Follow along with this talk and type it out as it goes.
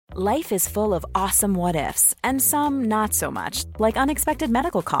Life is full of awesome what-ifs, and some not so much, like unexpected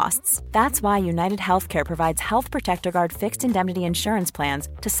medical costs. That's why United Healthcare provides Health Protector Guard fixed indemnity insurance plans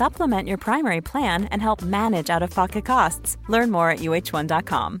to supplement your primary plan and help manage out-of-pocket costs. Learn more at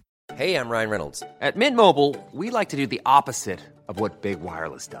uh1.com. Hey, I'm Ryan Reynolds. At Mint Mobile, we like to do the opposite of what Big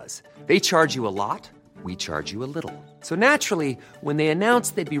Wireless does. They charge you a lot, we charge you a little. So naturally, when they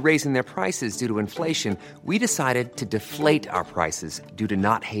announced they'd be raising their prices due to inflation, we decided to deflate our prices due to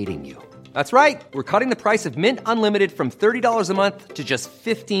not hating you. That's right. We're cutting the price of Mint Unlimited from $30 a month to just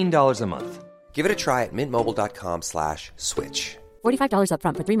 $15 a month. Give it a try at mintmobile.com/switch. $45 up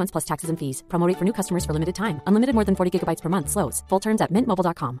front for 3 months plus taxes and fees. Promo rate for new customers for limited time. Unlimited more than 40 gigabytes per month. Slows full terms at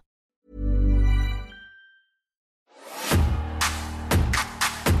mintmobile.com.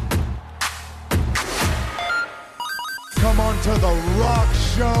 Come on to the Rock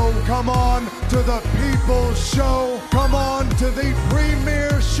Show. Come on to the People's Show. Come on to the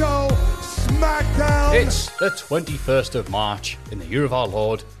premier show, SmackDown. It's the 21st of March in the year of our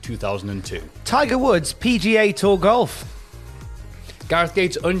Lord, 2002. Tiger Woods, PGA Tour Golf. Gareth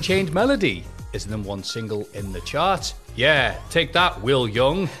Gates' Unchained Melody is the #1 single in the chart. Yeah, take that, Will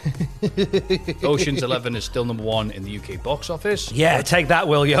Young. Ocean's 11 is still #1 in the UK box office. Yeah, take that,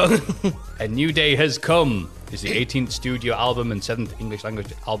 Will Young. A New Day Has Come is the 18th studio album and 7th English language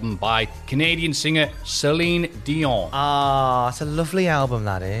album by Canadian singer Celine Dion. Ah, it's a lovely album,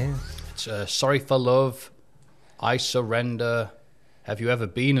 that is. It's Sorry for Love, I Surrender, Have You Ever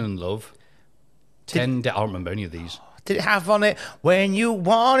Been in Love, I don't remember any of these. Did it have on it, when you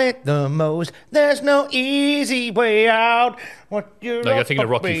want it the most, there's no easy way out. No, you're thinking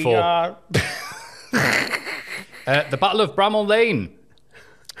of Rocky IV. The Battle of Bramall Lane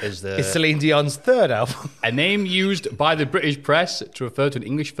is Celine Dion's third album. A name used by the British press to refer to an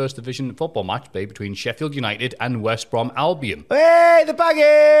English First Division football match played between Sheffield United and West Brom Albion. Hey, the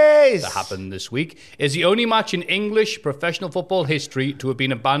Baggies! That happened this week. Is the only match in English professional football history to have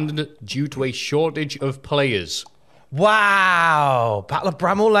been abandoned due to a shortage of players. Wow, Battle of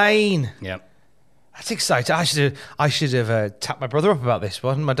Bramall Lane. Yep. That's exciting. I should have tapped my brother up about this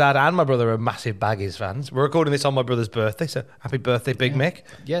one. My dad and my brother are massive Baggies fans. We're recording this on my brother's birthday, so happy birthday, Big Mick.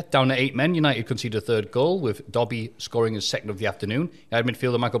 Yeah, down to 8 men, United conceded a third goal, with Dobby scoring his second of the afternoon. United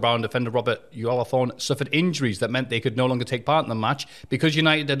midfielder Michael Brown and defender Robert Ualathorn suffered injuries that meant they could no longer take part in the match. Because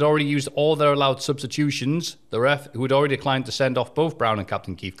United had already used all their allowed substitutions, the ref, who had already declined to send off both Brown and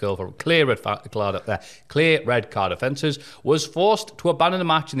captain Keith Curl for clear red card offences, was forced to abandon the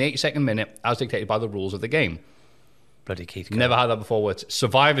match in the 82nd minute as dictated by the rules of the game. Bloody Keith Curl. Never had that before. Where it's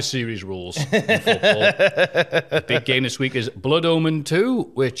Survivor Series rules in football. The big game this week is Blood Omen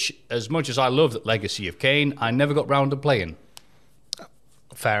 2, which, as much as I loved Legacy of Kain, I never got round to playing.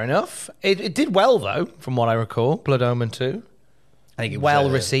 Fair enough. It did well, though, from what I recall, Blood Omen 2. I think it was well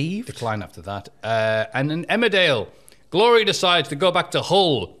received. Decline after that. And in Emmerdale, Glory decides to go back to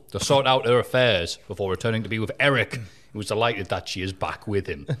Hull to sort out her affairs before returning to be with Eric, who was delighted that she is back with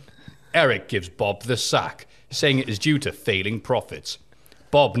him. Eric gives Bob the sack, saying it is due to failing profits.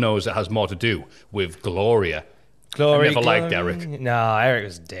 Bob knows it has more to do with Gloria. I never liked Eric. No, Eric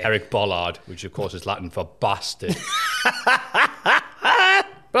was dead. Eric Bollard, which of course is Latin for bastard. But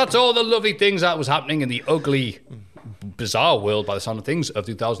that's all the lovely things that was happening in the ugly, bizarre world, by the sound of things, of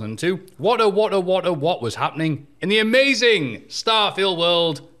 2002. What was happening in the amazing, star-filled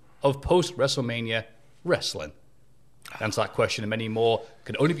world of post-WrestleMania wrestling? To answer that question and many more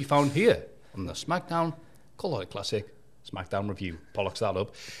can only be found here on the SmackDown Call It Classic SmackDown Review. Pollocks that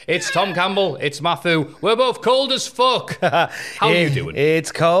up. It's Tom Campbell. It's Matthew. We're both cold as fuck. How are you doing?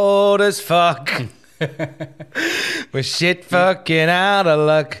 It's cold as fuck. We're shit fucking out of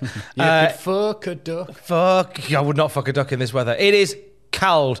luck. You could fuck a duck. Fuck. I would not fuck a duck in this weather. It is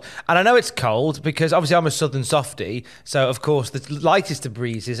cold. And I know it's cold because obviously I'm a southern softie. So, of course, the lightest of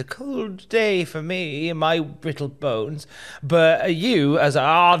breeze is a cold day for me and my brittle bones. But you, as an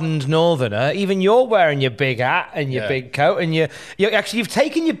ardent northerner, even you're wearing your big hat and your big coat. And you've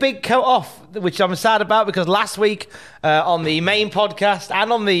taken your big coat off, which I'm sad about because last week on the main podcast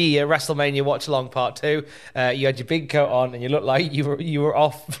and on the WrestleMania Watch Along Part 2, you had your big coat on and you looked like you were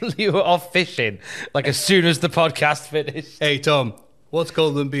off fishing like as soon as the podcast finished. Hey, Tom. What's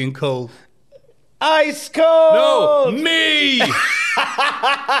colder than being cold? Ice cold! No, me! What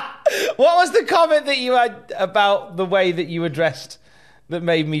was the comment that you had about the way that you were dressed that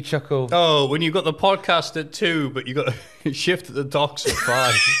made me chuckle? Oh, when you got the podcast at 2, but you got a shift at the docks at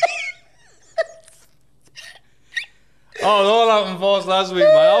 5. Oh, all out and force last week,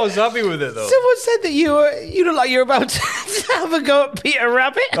 man. I was happy with it, though. Someone said that you look like you're about to have a go at Peter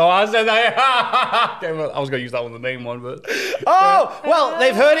Rabbit. Oh, I said that. I was going to use that one, the main one, but... Oh, well,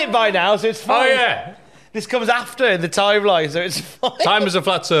 they've heard it by now, so it's fine. Oh, yeah. This comes after in the timeline, so it's fine. Time is a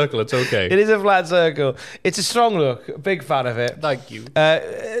flat circle, it's okay. It is a flat circle. It's a strong look. Big fan of it. Thank you.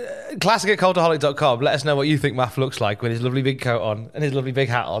 Classic at cultaholic.com. Let us know what you think Math looks like with his lovely big coat on and his lovely big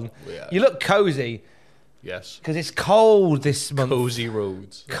hat on. Yeah. You look cozy. Yes. Because it's cold this month. Cozy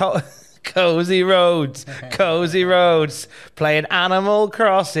roads. Cozy roads. Cozy roads. Playing Animal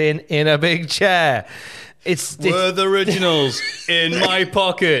Crossing in a big chair. It's Word originals in my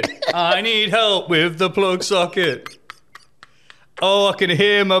pocket. I need help with the plug socket. Oh, I can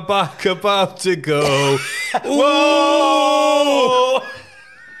hear my back about to go. Whoa!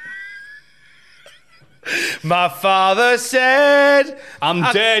 My father said I'm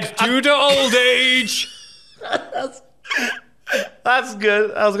dead due to old age. That's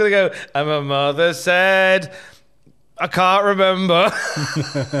good. I was going to go, and my mother said... I can't remember.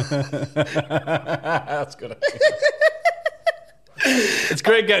 That's good. It's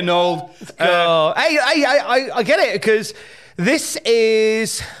great getting old. I get it, because this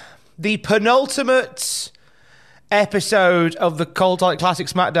is the penultimate episode of the Cultaholic Classic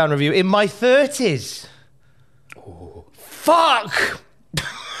SmackDown review in my 30s. Oh. Fuck!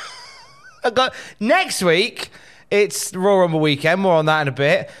 Next week... It's the Royal Rumble weekend, more on that in a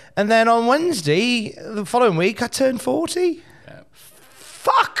bit. And then on Wednesday, the following week, I turn 40. Yeah.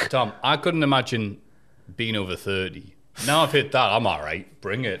 Fuck! Tom, I couldn't imagine being over 30. Now I've hit that, I'm all right.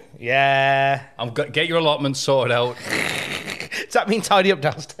 Bring it. Yeah. Get your allotment sorted out. Does that mean tidy up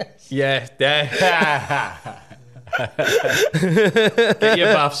downstairs? Yeah. Get your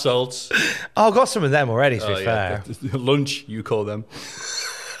bath salts. Oh, I've got some of them already, to be fair. Lunch, you call them.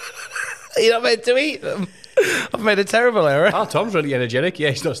 You're not meant to eat them. I've made a terrible error. Oh, Tom's really energetic. Yeah,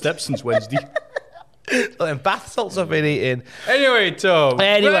 he's not stepped since Wednesday. Well, then bath salts I've been eating. Anyway, Tom.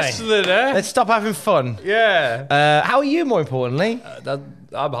 Wrestling, let's stop having fun. Yeah. How are you, more importantly?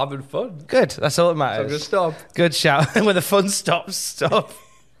 I'm having fun. Good. That's all that matters. So good stop. Good shout. When the fun stops, stop.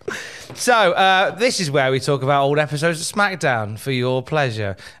 So, this is where we talk about old episodes of SmackDown for your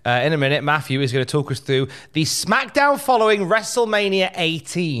pleasure. In a minute, Matthew is going to talk us through the SmackDown following WrestleMania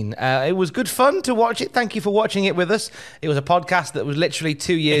 18. It was good fun to watch it. Thank you for watching it with us. It was a podcast that was literally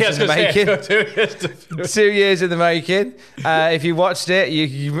 2 years in the making. 2 years in the making. If you watched it,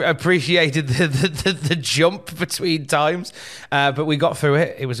 you appreciated the jump between times. But we got through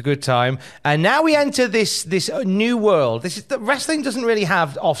it. It was a good time. And now we enter this new world. Wrestling doesn't really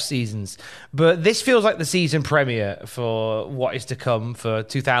have off seasons, but this feels like the season premiere for what is to come for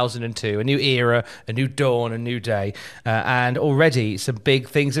 2002. A new era, a new dawn, a new day, and already some big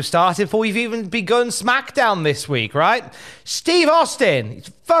things have started before we've even begun SmackDown this week, right? Steve Austin, he's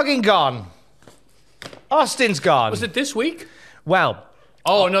fucking gone. Austin's gone. Was it this week? Well,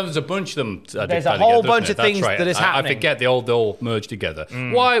 oh, no, there's a bunch of them. There's a whole bunch of things that is happening. I forget they all merged together.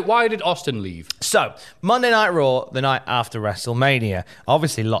 Why did Austin leave? So, Monday Night Raw, the night after WrestleMania.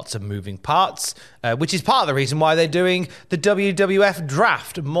 Obviously, lots of moving parts, which is part of the reason why they're doing the WWF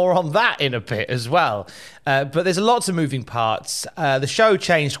draft. More on that in a bit as well. But there's lots of moving parts. The show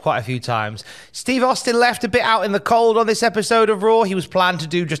changed quite a few times. Steve Austin left a bit out in the cold on this episode of Raw. He was planned to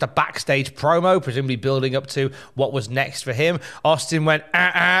do just a backstage promo, presumably building up to what was next for him. Austin went,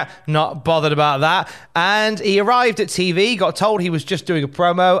 not bothered about that. And he arrived at TV, got told he was just doing a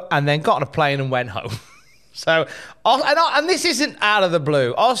promo, and then got on a plane and went home. So, and this isn't out of the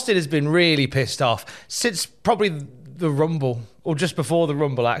blue. Austin has been really pissed off since probably the Rumble, or just before the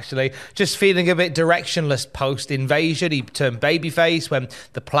Rumble, actually. Just feeling a bit directionless post-invasion. He turned babyface when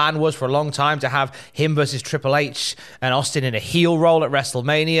the plan was for a long time to have him versus Triple H and Austin in a heel role at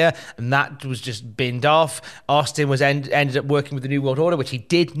WrestleMania, and that was just binned off. Austin was ended up working with the New World Order, which he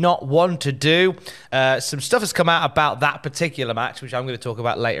did not want to do. Some stuff has come out about that particular match, which I'm going to talk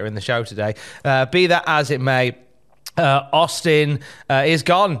about later in the show today. Be that as it may, Austin is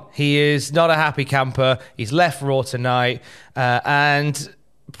gone. He is not a happy camper. He's left Raw tonight, and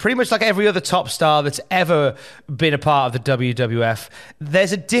pretty much like every other top star that's ever been a part of the WWF,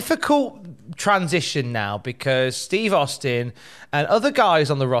 there's a difficult transition now because Steve Austin and other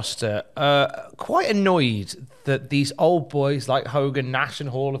guys on the roster are quite annoyed that these old boys like Hogan, Nash and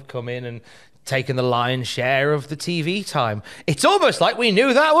Hall have come in and taken the lion's share of the TV time. It's almost like we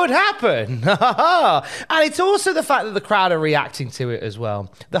knew that would happen. And it's also the fact that the crowd are reacting to it as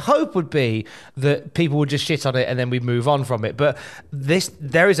well. The hope would be that people would just shit on it and then we'd move on from it. But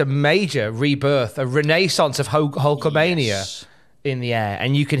there is a major rebirth, a renaissance of Hulkamania. Yes. in the air,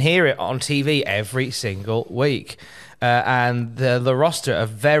 and you can hear it on TV every single week. And the roster are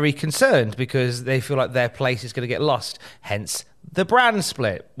very concerned because they feel like their place is going to get lost, hence the brand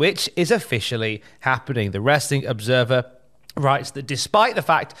split, which is officially happening. The Wrestling Observer writes that despite the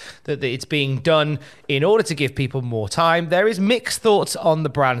fact that it's being done in order to give people more time, there is mixed thoughts on the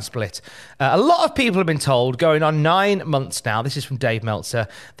brand split. A lot of people have been told, going on 9 months now, this is from Dave Meltzer,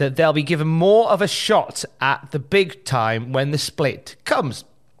 that they'll be given more of a shot at the big time when the split comes.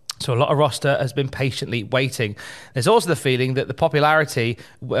 So a lot of roster has been patiently waiting. There's also the feeling that the popularity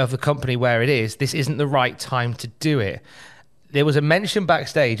of the company where it is, this isn't the right time to do it. There was a mention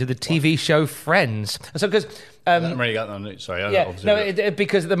backstage of the TV show Friends. So because I haven't really got that. Sorry.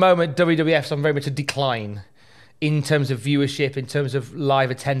 Because at the moment WWF's on very much a decline in terms of viewership, in terms of live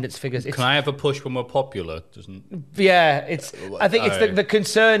attendance figures. Can I have a push when we're popular? Yeah, I think it's the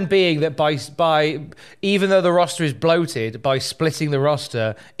concern being that by even though the roster is bloated, by splitting the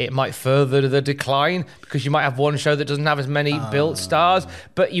roster, it might further the decline because you might have one show that doesn't have as many built stars,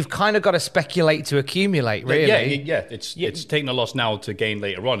 but you've kind of got to speculate to accumulate, really. Yeah. It's taking a loss now to gain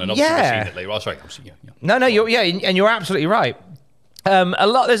later on, and obviously we're seeing it later on. Sorry. No, you're absolutely right.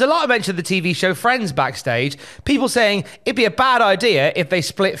 There's a lot of mention of the TV show Friends backstage. People saying it'd be a bad idea if they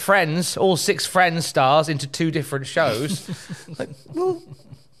split Friends, all 6 Friends stars, into 2 different shows.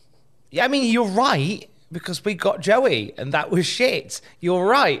 I mean, you're right, because we got Joey, and that was shit. You're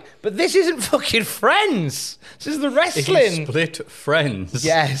right. But this isn't fucking Friends. This is the wrestling. Split Friends.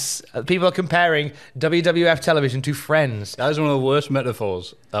 Yes. People are comparing WWF television to Friends. That is one of the worst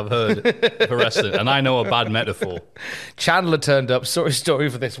metaphors I've heard for wrestling, and I know a bad metaphor. Chandler turned up, saw his story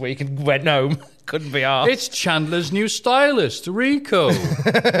for this week, and went home. Couldn't be arsed. It's Chandler's new stylist, Rico.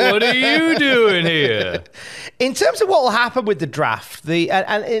 What are you doing here? In terms of what will happen with the draft, the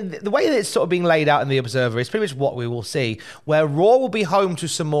way that it's sort of being laid out in the Observer is pretty much what we will see, where Raw will be home to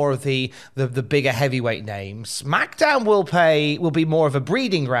some more of the bigger heavyweight names. SmackDown will be more of a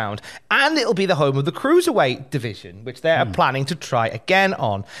breeding ground, and it'll be the home of the Cruiserweight division, which they're planning to try again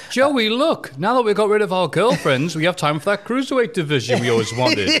on. Joey, look, now that we got rid of our girlfriends, we have time for that Cruiserweight division we always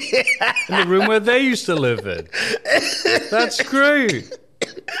wanted. In the room where they used to live in. That's great.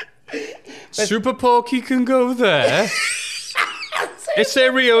 Super Porky can go there.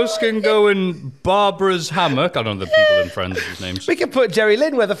 Rios can go in Barbara's hammock. I don't know the people in Friends' names. We can put Jerry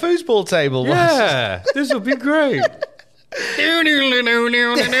Lynn where the foosball table was. Yeah, this will be great.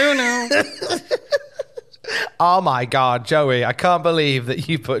 Oh my God, Joey, I can't believe that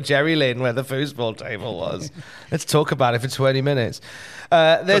you put Jerry Lynn where the foosball table was. Let's talk about it for 20 minutes.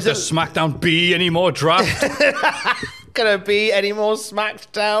 Does the SmackDown be any more draft? Gonna be any more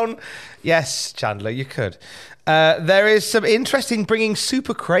SmackDown? Yes, Chandler, you could. There is some interesting bringing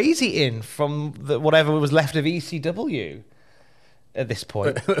Super Crazy in from whatever was left of ECW at this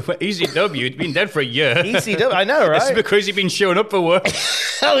point. ECW, it's been dead for a year. ECW, I know, right? Super Crazy been showing up for work.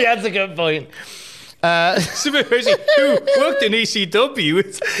 Oh, yeah, that's a good point. Super Crazy, who worked in ECW.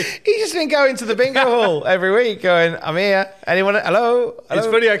 He's just been going to the bingo hall every week going, I'm here. Anyone? Hello? It's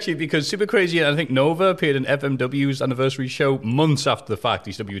funny, actually, because Super Crazy and I think Nova appeared in FMW's anniversary show months after the fact.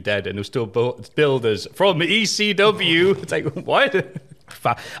 ECW dead, and it was still billed as from ECW. It's like, what?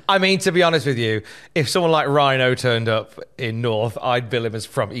 I mean, to be honest with you, if someone like Rhino turned up in North, I'd bill him as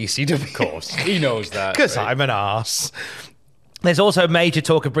from ECW. Of course. He knows that. Because right? I'm an arse. There's also major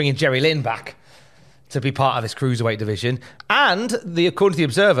talk of bringing Jerry Lynn back to be part of this Cruiserweight division. And according to the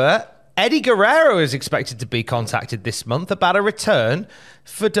Observer, Eddie Guerrero is expected to be contacted this month about a return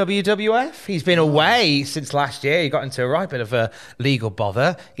for WWF. He's been away since last year. He got into a right bit of a legal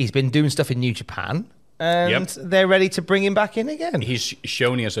bother. He's been doing stuff in New Japan. And they're ready to bring him back in again. He's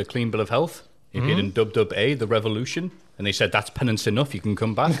shown he has a clean bill of health. He appeared in WWE, The Revolution. And they said, that's penance enough, you can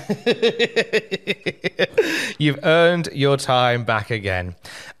come back. You've earned your time back again.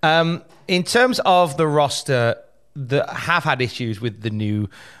 In terms of the roster that have had issues with the new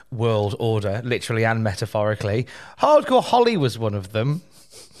world order, literally and metaphorically, Hardcore Holly was one of them.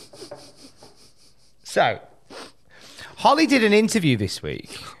 So, Holly did an interview this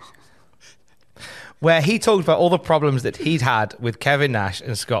week where he talked about all the problems that he'd had with Kevin Nash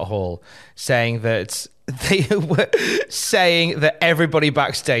and Scott Hall, saying that everybody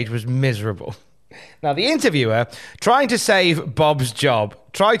backstage was miserable. Now, the interviewer, trying to save Bob's job,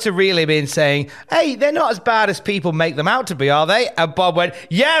 tried to reel him in saying, hey, they're not as bad as people make them out to be, are they? And Bob went,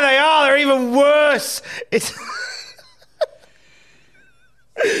 yeah, they are. They're even worse.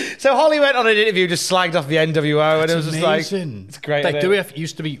 So Holly went on an interview, just slagged off the NWO, and it was just amazing. Like, it's great. Like, WF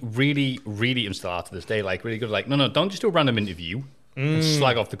used to be really, really, and still are to this day, like, really good. Like, no, don't just do a random interview and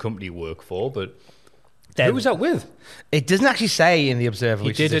slag off the company you work for, but Who was that with? It doesn't actually say in the Observer.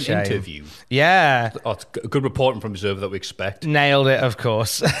 He did an interview. Yeah. Oh, it's good reporting from Observer that we expect. Nailed it, of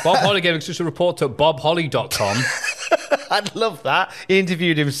course. Bob Holly gave an exclusive report to bobholly.com. I'd love that. He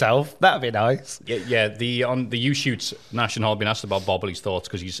interviewed himself. That'd be nice. Yeah. On the U-Shoots, Nash and Hall been asked about Bob Holly's thoughts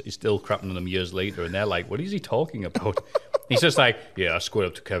because he's still crapping on them years later, and they're like, "What is he talking about?" He's just like, "Yeah, I squared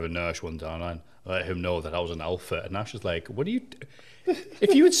up to Kevin Nash one time and I let him know that I was an alpha," and Nash is like, "What do you?"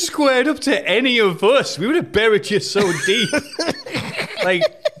 If you had squared up to any of us, we would have buried you so deep. Like,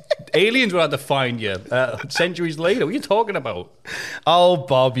 aliens would have to find you centuries later. What are you talking about? Oh,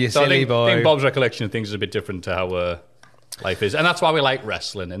 Bob, you silly boy. I think Bob's recollection of things is a bit different to how life is. And that's why we like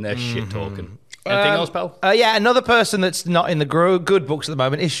wrestling and their shit-talking. Anything else, pal? Yeah, another person that's not in the good books at the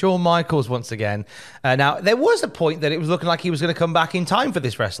moment is Shawn Michaels once again. Now, there was a point that it was looking like he was going to come back in time for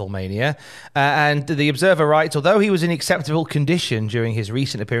this WrestleMania. And the Observer writes, although he was in acceptable condition during his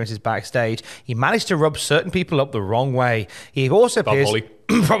recent appearances backstage, he managed to rub certain people up the wrong way. He also appears... Holly.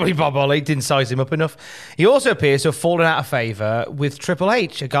 Probably Bob Holly, didn't size him up enough. He also appears to have fallen out of favour with Triple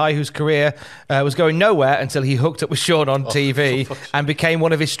H, a guy whose career was going nowhere until he hooked up with Shawn on TV and became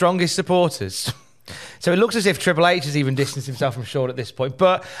one of his strongest supporters. So it looks as if Triple H has even distanced himself from Shawn at this point.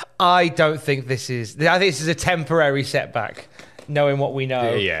 But I don't think this is... I think this is a temporary setback, knowing what we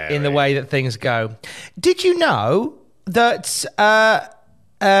know the way that things go. Did you know that Naoya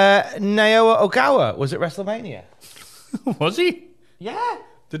Ogawa was at WrestleMania? Was he? Yeah.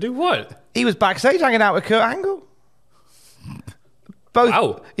 To do what? He was backstage hanging out with Kurt Angle. Both.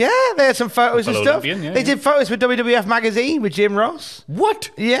 Wow. Yeah, they had some photos and stuff. Olympian, they did photos with WWF Magazine with Jim Ross. What?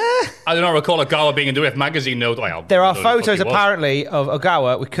 Yeah. I do not recall Ogawa being in WWF Magazine. No, there are photos apparently of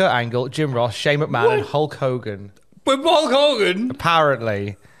Ogawa with Kurt Angle, Jim Ross, Shane McMahon, and Hulk Hogan. With Hulk Hogan?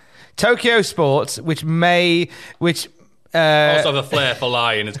 Apparently. Tokyo Sports, which also have a flair for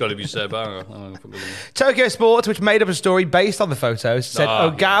lying, it's got to be said. Tokyo Sports, which made up a story based on the photos, said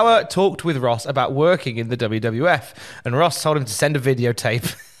Ogawa talked with Ross about working in the WWF, and Ross told him to send a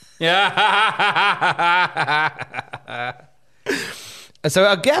videotape. Yeah. So,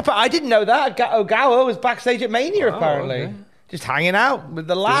 but I didn't know that. Ogawa was backstage at Mania, apparently. Okay. Just hanging out with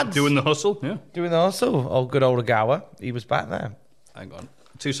the lads. Doing the hustle, yeah. Doing the hustle. Oh, good old Ogawa. He was back there. Hang on.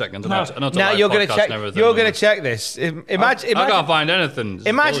 2 seconds. Now you're going to check. You're going to check this. Imagine. I can't find anything.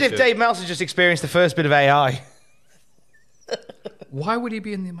 Imagine if Dave Meltzer just experienced the first bit of AI. Why would he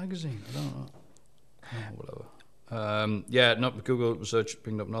be in the magazine? I don't know. Oh, whatever. Yeah, not Google search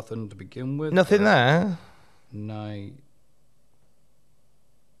bringing up nothing to begin with. Nothing there. No,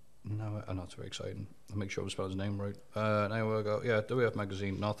 not very exciting. I'll make sure I spell his name right. Now we'll go. Yeah, WWF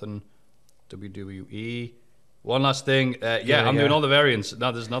magazine. Nothing. WWE. One last thing. I'm doing all the variants.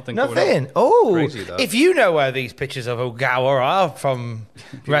 No, there's nothing. Nothing. Oh, crazy, if you know where these pictures of Ogawa are from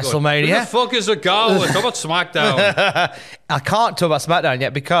WrestleMania. Who the fuck is Ogawa? Talk about SmackDown. I can't talk about SmackDown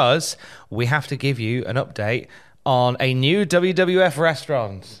yet because we have to give you an update on a new WWF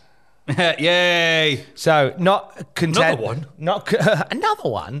restaurant. Yay! So, not content. Another one. Another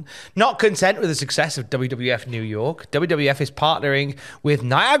one. Not content with the success of WWF New York, WWF is partnering with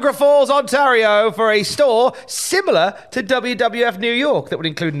Niagara Falls, Ontario, for a store similar to WWF New York that would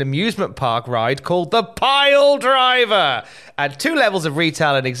include an amusement park ride called the Pile Driver and 2 levels of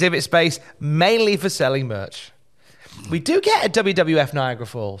retail and exhibit space, mainly for selling merch. We do get a WWF Niagara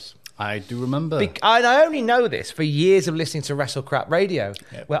Falls. I do remember. I only know this for years of listening to Wrestle Crap Radio,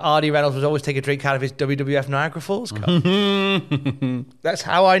 where Artie Reynolds would always take a drink out of his WWF Niagara Falls cup. That's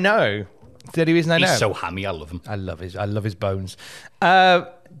how I know. It's the only reason I know. He's so hammy. I love him. I love his bones.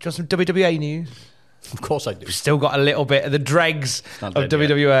 Just some WWA news. Of course I do. We've still got a little bit of the dregs of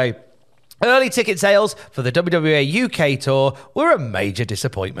WWA. Yet. Early ticket sales for the WWA UK tour were a major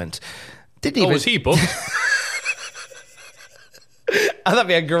disappointment. Was he booked? That'd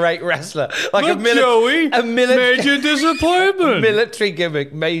be a great wrestler. Like Joey, major disappointment. Military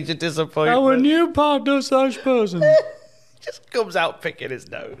gimmick, major disappointment. Our new partner / person. Just comes out picking his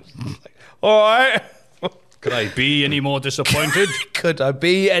nose. Like, all right. Could I be any more disappointed? Could I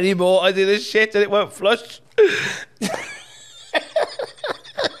be any more? I did this shit and it won't flush.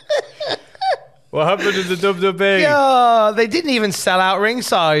 What happened in the WWE? Yeah, they didn't even sell out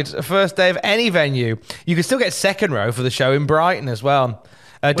ringside first day of any venue. You can still get second row for the show in Brighton as well.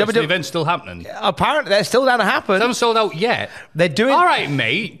 The event's still happening? Apparently, they're still down to happen. They haven't sold out yet. They're doing... All right,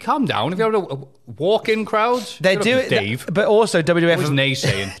 mate, calm down. Have you had a walk-in crowd? They do it, Dave. But also WWF... What was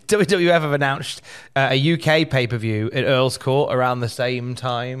naysaying? WWF have announced a UK pay-per-view at Earl's Court around the same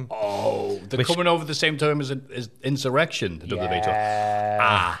time. Oh, they're coming over the same time as Insurrection, the WWE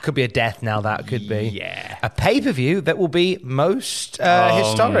tour. Could be a death now, that could be. Yeah. A pay-per-view that will be most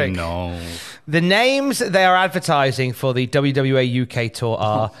historic. No. The names they are advertising for the WWE UK tour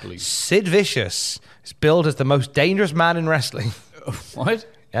are Sid Vicious. He's billed as the most dangerous man in wrestling. What?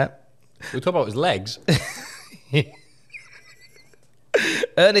 Yeah. We talk about his legs.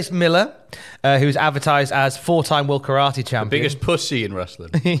 Ernest Miller, who's advertised as 4-time World Karate Champion. The biggest pussy in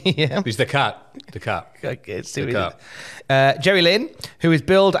wrestling. Yeah. He's the cat. The cat. It's the cat. Jerry Lynn, who is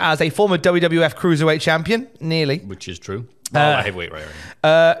billed as a former WWF Cruiserweight Champion. Nearly. Which is true. Heavyweight,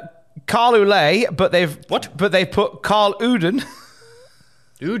 right. Carl Ouellet, but they've put Carl Uden.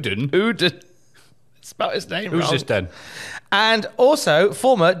 Uden? Spelled his name Who's wrong. this then? And also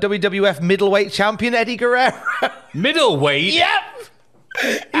former WWF middleweight champion Eddie Guerrero. Middleweight? Yep.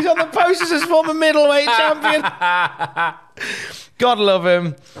 He's on the posters as former middleweight champion. God love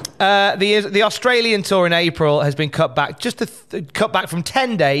him. The Australian tour in April has been cut back cut back from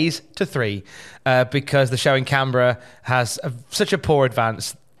 10 days to 3 because the show in Canberra has such a poor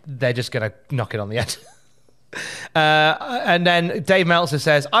advance. They're just going to knock it on the head. And then Dave Meltzer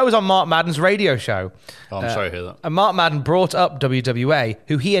says, I was on Mark Madden's radio show. Oh, I'm sorry to hear that. And Mark Madden brought up WWA,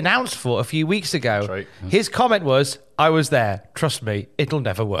 who he announced for a few weeks ago. That's right. His comment was, I was there. Trust me, it'll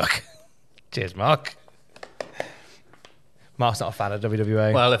never work. Cheers, Mark. Mark's not a fan of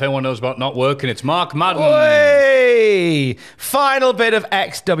WWA. Well, if anyone knows about not working, it's Mark Madden. Oi! Final bit of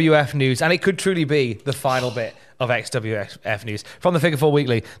XWF news, and it could truly be the final bit of XWF news from the Figure 4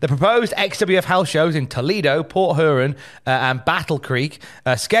 Weekly. The proposed XWF house shows in Toledo, Port Huron, and Battle Creek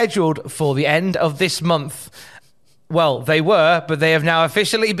are scheduled for the end of this month. Well, they were, but they have now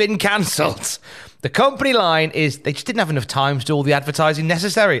officially been cancelled. The company line is they just didn't have enough time to do all the advertising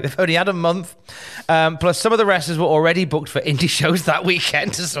necessary. They've only had a month. Plus, some of the wrestlers were already booked for indie shows that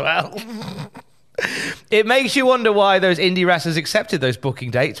weekend as well. It makes you wonder why those indie wrestlers accepted those booking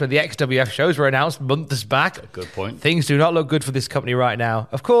dates when the XWF shows were announced months back. Good point. Things do not look good for this company right now.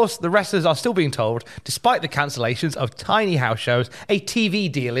 Of course, the wrestlers are still being told, despite the cancellations of tiny house shows, a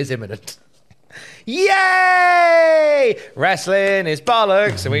TV deal is imminent. Yay! Wrestling is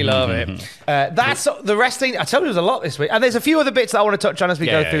bollocks and we love it. That's the wrestling. I told you there's a lot this week. And there's a few other bits that I want to touch on as we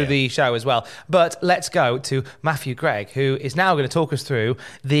go through the show as well. But let's go to Matthew Gregg, who is now going to talk us through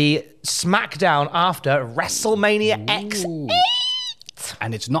the SmackDown after WrestleMania X8.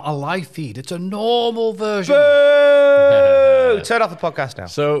 And it's not a live feed, it's a normal version. Boo! Turn off the podcast now.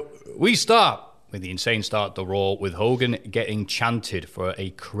 So we start with the insane start to Raw with Hogan getting chanted for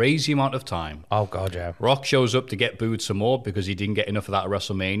a crazy amount of time. Oh, God, yeah. Rock shows up to get booed some more because he didn't get enough of that at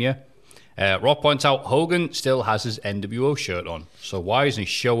WrestleMania. Rock points out Hogan still has his NWO shirt on, so why doesn't he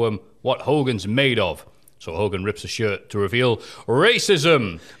show him what Hogan's made of? So Hogan rips the shirt to reveal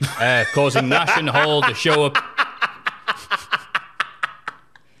racism, causing Nash and Hall to show up.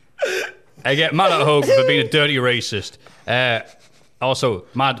 I get mad at Hogan for being a dirty racist. Also,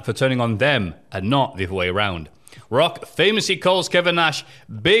 mad for turning on them and not the other way around. Rock famously calls Kevin Nash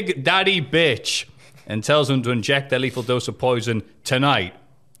Big Daddy Bitch and tells him to inject their lethal dose of poison tonight.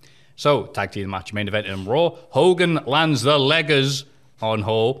 So, tag team match main event in Raw. Hogan lands the leggers on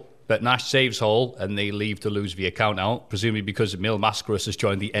Hall, but Nash saves Hall and they leave to lose via count out, presumably because Mil Mascaras has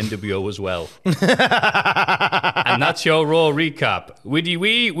joined the NWO as well. And that's your Raw recap. Widdy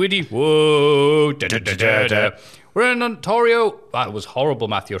wee, widdy whoa, da da da da da. We're in Ontario. That was horrible,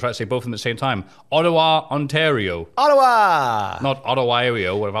 Matthew. I was trying to say both of them at the same time. Ottawa, Ontario. Ottawa! Not Ottawa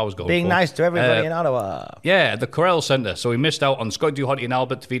area, whatever I was going Being for. nice to everybody in Ottawa. Yeah, the Corel Centre. So we missed out on Scott Duhotty and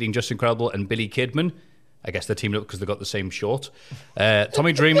Albert defeating Justin Credible and Billy Kidman. I guess they're teamed up because they got the same short.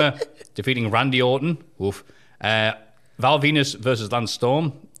 Tommy Dreamer defeating Randy Orton. Oof. Val Venus versus Lance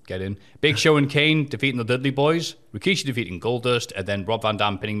Storm. Get in. Big Show and Kane defeating the Dudley Boys. Rikishi defeating Goldust. And then Rob Van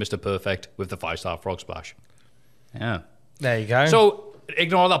Dam pinning Mr. Perfect with the 5-star frog splash. Yeah. There you go. So,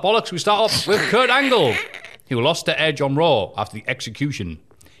 ignore all that bollocks. We start off with Kurt Angle, who lost to Edge on Raw after the execution.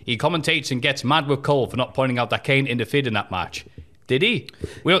 He commentates and gets mad with Cole for not pointing out that Kane interfered in that match. Did he?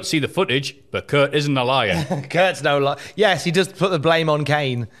 We don't see the footage, but Kurt isn't a liar. Kurt's no liar. Yes, he does put the blame on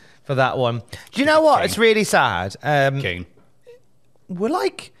Kane for that one. Do you know what? Kane. It's really sad. Kane. We're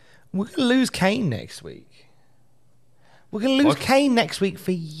going to lose Kane next week. We're going to lose Kane next week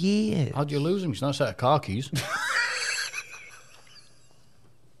for years. How'd you lose him? He's not a set of car keys.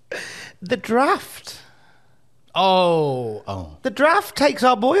 The draft. Oh. The draft takes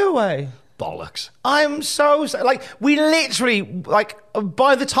our boy away. Bollocks. I'm so... we literally...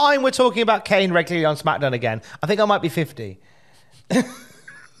 by the time we're talking about Kane regularly on SmackDown again, I think I might be 50. But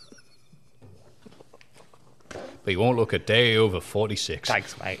you won't look a day over 46.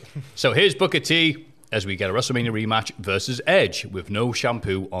 Thanks, mate. So here's Booker T as we get a WrestleMania rematch versus Edge with no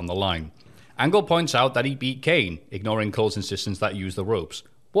shampoo on the line. Angle points out that he beat Kane, ignoring Cole's insistence that he used the ropes.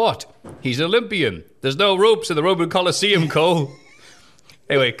 What? He's an Olympian. There's no ropes in the Roman Coliseum, Cole.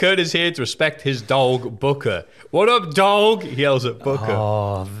 Anyway, Kurt is here to respect his dog, Booker. What up, dog? He yells at Booker.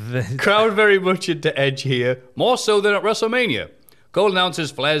 Oh, Crowd very much into Edge here, more so than at WrestleMania. Cole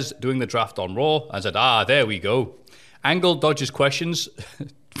announces Flair's doing the draft on Raw and said, there we go. Angle dodges questions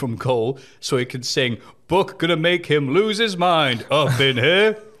from Cole so he can sing, Book gonna make him lose his mind up in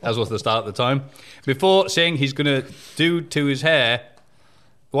here. As was the start at the time. Before saying he's gonna do to his hair...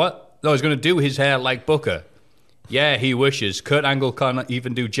 What? No, he's gonna do his hair like Booker. Yeah, he wishes. Kurt Angle can't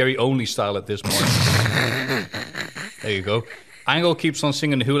even do Jerry Only style at this point. There you go. Angle keeps on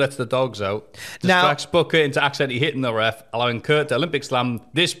singing Who Lets the Dogs Out. Distracts Booker into accidentally hitting the ref, allowing Kurt to Olympic slam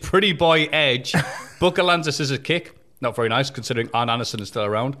this pretty boy Edge. Booker lands a scissors kick. Not very nice, considering Arn Anderson is still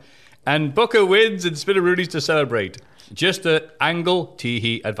around. And Booker wins and Spinneroonie's to celebrate. Just an Angle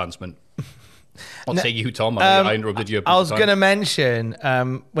Tee advancement. I'll take you, Tom. I interrupted you. I was going to mention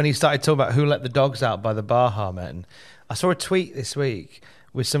when he started talking about Who Let the Dogs Out by the Baha Men. I saw a tweet this week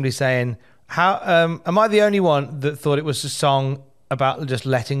with somebody saying, "How am I the only one that thought it was a song about just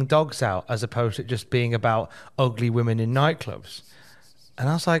letting dogs out as opposed to it just being about ugly women in nightclubs?" And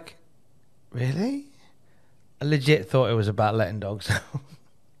I was like, really? I legit thought it was about letting dogs out.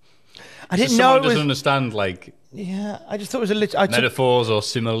 I didn't know it was... doesn't understand, like... Yeah, I just thought it was metaphors or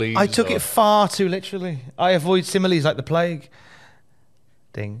similes. I took it far too literally. I avoid similes like the plague.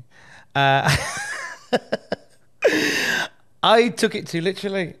 Ding. I took it too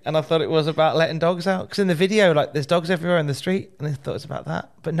literally, and I thought it was about letting dogs out. Because in the video, like, there's dogs everywhere in the street, and I thought it was about that.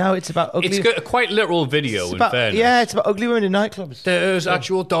 But no, it's about ugly... It's got a quite literal video, in fairness. Yeah, it's about ugly women in nightclubs. There's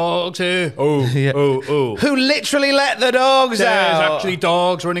actual dogs here. Oh, yeah. Oh. Who literally let the dogs out? There's actually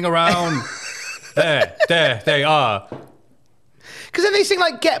dogs running around. There they are. Because then they sing,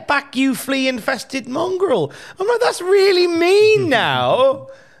 like, get back, you flea-infested mongrel. I'm like, that's really mean now.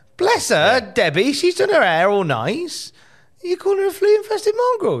 Bless her, Debbie. She's done her hair all nice. You call her a flea-infested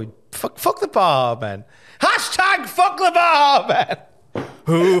mongrel? Fuck the bar, man. Hashtag fuck the bar, man.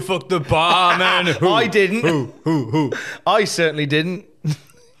 Who fucked the bar, man? Who? I didn't. Who? I certainly didn't.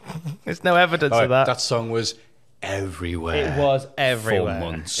 There's no evidence of that. That song was everywhere. It was everywhere.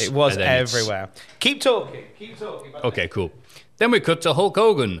 For months. It was everywhere. Keep talking. Okay, cool. Then we cut to Hulk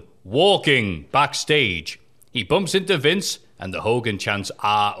Hogan walking backstage. He bumps into Vince, and the Hogan chants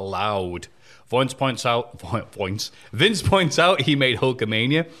are loud. Vince points out he made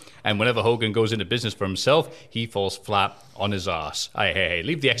Hulkamania, and whenever Hogan goes into business for himself, he falls flat on his ass. Hey,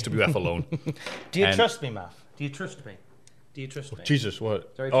 leave the XWF alone. Do you trust me, Matt? Do you trust me? Jesus,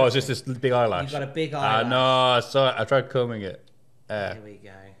 what? Oh, is this big eyelash? You've got a big eyelash. No, sorry, I tried combing it. Here we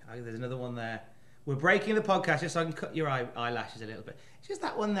go. There's another one there. We're breaking the podcast just so I can cut your eyelashes a little bit. It's just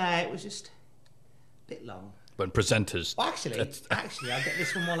that one there. It was just a bit long. When presenters... Well, actually, I'll get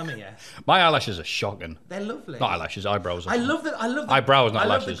this one while I'm here. My eyelashes are shocking. They're lovely. Not eyelashes, eyebrows. I love the eyebrows, not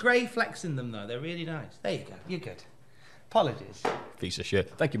lashes. I love the grey flecks in them, though. They're really nice. There you go. You're good. Apologies. Piece of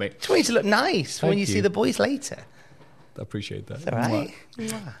shit. Thank you, mate. Just want you to look nice for when you see the boys later. I appreciate that. It's all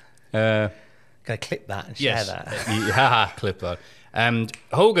right. Gotta clip that and share that. Yeah, clip that. And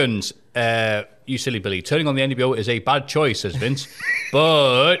Hogan's, you silly Billy, turning on the NWO is a bad choice, says Vince.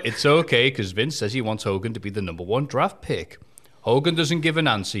 But it's okay, because Vince says he wants Hogan to be the #1 draft pick. Hogan doesn't give an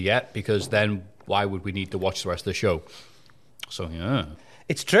answer yet, because then why would we need to watch the rest of the show? So, yeah.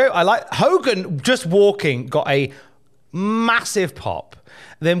 It's true. I like Hogan just walking got a massive pop.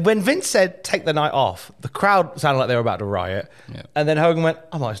 Then when Vince said take the night off, the crowd sounded like they were about to riot. Yeah. And then Hogan went,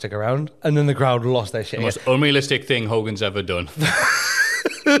 I might stick around. And then the crowd lost their shit. The most unrealistic thing Hogan's ever done.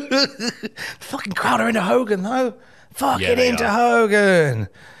 Fucking crowd are into Hogan, though. Fucking into Hogan.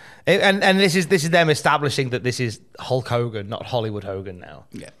 And this is them establishing that this is Hulk Hogan, not Hollywood Hogan now.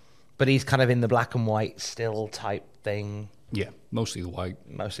 Yeah. But he's kind of in the black and white still type thing. Yeah, mostly the white.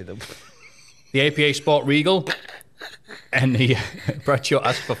 The APA Sport Regal. And Bradshaw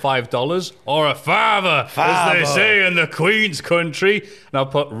asked for $5 or a father, as they say in the Queen's country. And I'll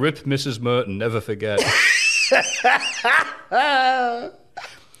put rip Mrs. Merton, never forget.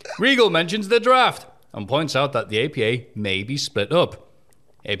 Regal mentions the draft and points out that the APA may be split up.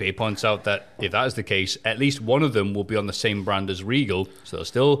 APA points out that if that is the case, at least one of them will be on the same brand as Regal, so they'll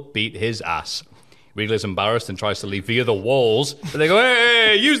still beat his ass. Regal is embarrassed and tries to leave via the walls. But they go,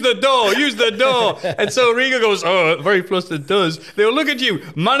 hey, use the door. And so Regal goes, very flustered does. They'll look at you,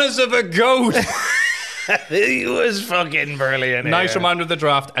 manners of a goat. He was fucking brilliant. Nice reminder of the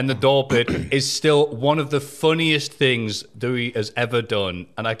draft, and the door bit is still one of the funniest things Dewey has ever done.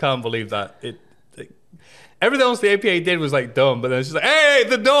 And I can't believe that. Everything else the APA did was like dumb, but then it's just like, hey,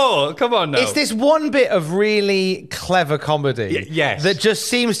 the door! Come on now. It's this one bit of really clever comedy yes. that just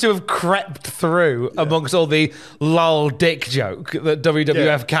seems to have crept through amongst all the lol dick joke that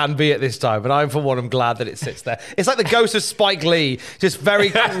WWF can be at this time. And I'm, for one, I'm glad that it sits there. It's like the ghost of Spike Lee, just very...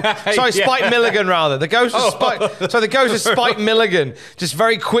 Spike Milligan, rather. The ghost of Spike Milligan just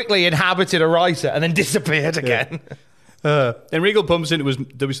very quickly inhabited a writer and then disappeared again. Then Regal bumps into his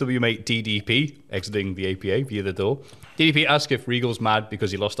WCW mate DDP, exiting the APA via the door. DDP asks if Regal's mad because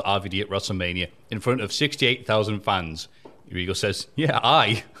he lost to RVD at WrestleMania in front of 68,000 fans. Regal says, yeah,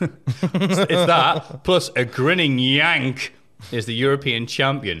 aye. It's that, plus a grinning yank is the European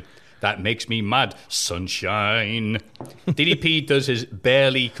champion. That makes me mad, sunshine. DDP does his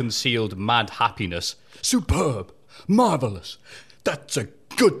barely concealed mad happiness. Superb, marvellous, that's a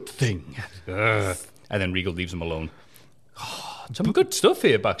good thing. And then Regal leaves him alone. Some good stuff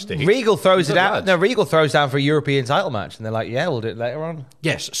here backstage. Regal throws it out. No, Regal throws down for a European title match, and they're like, "Yeah, we'll do it later on."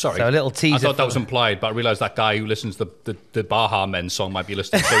 Yes, sorry. So a little teaser. I thought that was implied, but I realised that guy who listens to the Baha Men song might be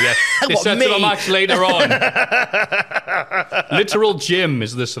listening. So yeah, they set to a match later on. Literal Jim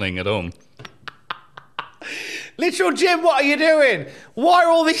is listening at home. Literal Jim, what are you doing? Why are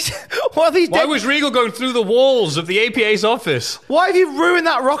all these? Why was Regal going through the walls of the APA's office? Why have you ruined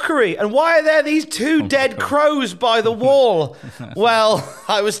that rockery? And why are there these two dead crows by the wall? Well,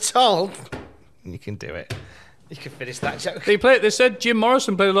 I was told. You can do it. You can finish that joke. They said Jim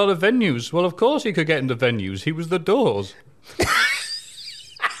Morrison played a lot of venues. Well, of course he could get into venues. He was the Doors. All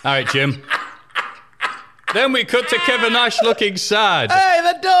right, Jim. Then we cut to Kevin Nash looking sad. Hey,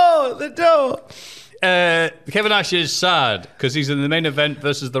 the door. Kevin Nash is sad because he's in the main event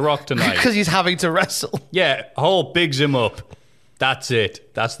versus The Rock tonight. Because he's having to wrestle. Yeah, Hall bigs him up. That's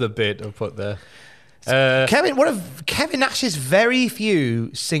it. That's the bit I've put there. One of Kevin Nash's very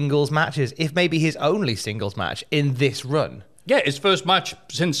few singles matches, if maybe his only singles match in this run. Yeah, his first match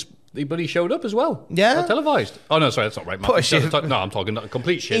since the buddy showed up as well. Yeah. Not televised. Oh, no, sorry, that's not right. No, I'm talking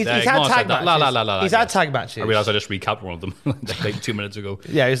complete shit. He's had tag matches. He's had tag matches. I realised I just recapped one of them like 2 minutes ago.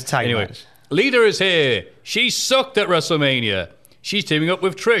 Yeah, it was a tag match. Lita is here. She sucked at WrestleMania. She's teaming up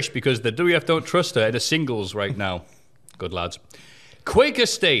with Trish because the WF don't trust her in a singles right now. Good lads. Quaker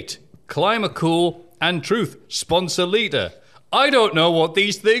State, Climber Cool, and Truth sponsor Lita. I don't know what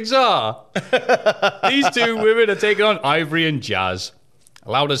these things are. These two women are taking on Ivory and Jazz.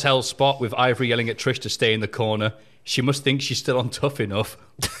 A loud as hell spot with Ivory yelling at Trish to stay in the corner. She must think she's still on Tough Enough.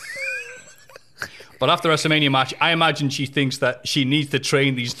 But after WrestleMania match, I imagine she thinks that she needs to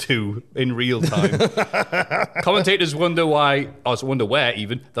train these two in real time. Commentators wonder where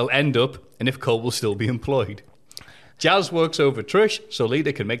even, they'll end up and if Cole will still be employed. Jazz works over Trish so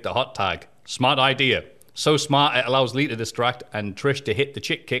Lita can make the hot tag. Smart idea. So smart it allows Lita to distract and Trish to hit the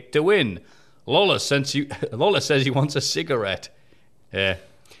chick kick to win. Lola says he wants a cigarette. Yeah.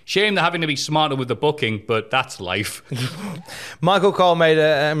 Shame they're having to be smarter with the booking, but that's life. Michael Cole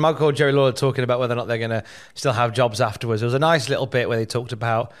and Jerry Lawler talking about whether or not they're going to still have jobs afterwards. There was a nice little bit where they talked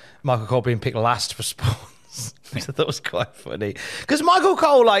about Michael Cole being picked last for spawns, which I thought was quite funny. Because Michael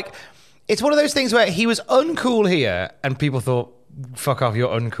Cole, it's one of those things where he was uncool here and people thought, fuck off, you're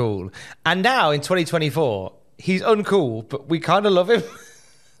uncool. And now in 2024, he's uncool, but we kind of love him.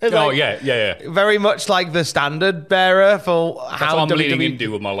 Yeah. Very much like the standard bearer for That's how what I'm WWE leading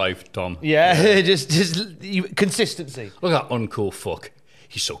into with my life, Tom. Yeah. just consistency. Look at that uncool fuck.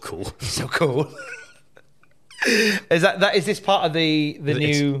 He's so cool. He's so cool. Is this part of the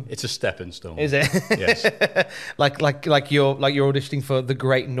new? It's a stepping stone. Is it? Yes. like you're auditioning for The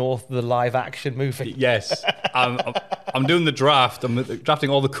Great North, the live action movie. Yes. I'm doing the draft. I'm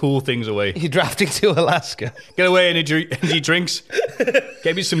drafting all the cool things away. You're drafting to Alaska. Get away, energy drinks.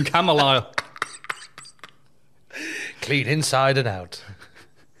 Get me some chamomile. Clean inside and out.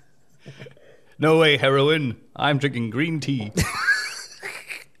 No way, heroin. I'm drinking green tea.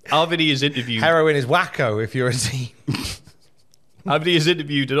 RVD is interviewed. Heroin is wacko if you're a teen. RVD is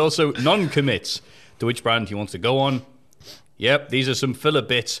interviewed and also non-commits to which brand he wants to go on. Yep, these are some filler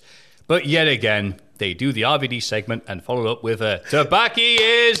bits. But yet again, they do the RVD segment and follow it up with a Tabaki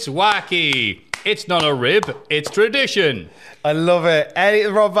is wacky. It's not a rib, it's tradition. I love it. Any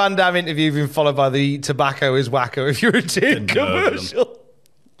Rob Van Dam interview been followed by the tobacco is wacko if you're a teen commercial.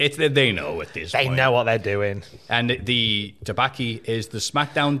 They know at this point. They know what they're doing. And the Tabaki is the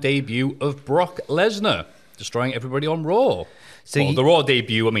SmackDown debut of Brock Lesnar, destroying everybody on Raw. So the Raw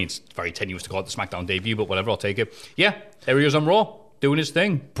debut, I mean, it's very tenuous to call it the SmackDown debut, but whatever, I'll take it. Yeah, there he is on Raw. doing his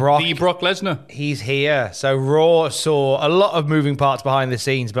thing. Brock Lesnar. He's here. So Raw saw a lot of moving parts behind the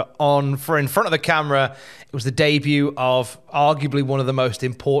scenes, but in front of the camera, it was the debut of arguably one of the most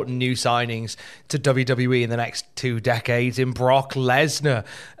important new signings to WWE in the next 2 decades in Brock Lesnar.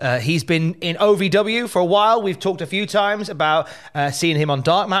 He's been in OVW for a while. We've talked a few times about seeing him on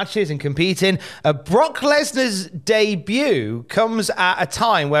dark matches and competing. Brock Lesnar's debut comes at a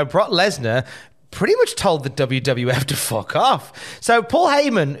time where Brock Lesnar pretty much told the WWF to fuck off. So Paul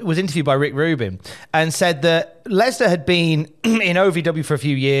Heyman was interviewed by Rick Rubin and said that Lesnar had been in OVW for a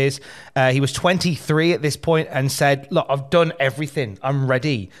few years. He was 23 at this point and said, look, I've done everything. I'm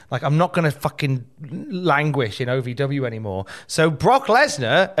ready. Like, I'm not going to fucking languish in OVW anymore. So Brock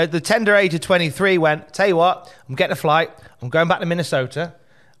Lesnar, at the tender age of 23, went, tell you what, I'm getting a flight. I'm going back to Minnesota.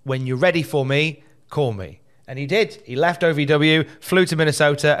 When you're ready for me, call me. And he did. He left OVW, flew to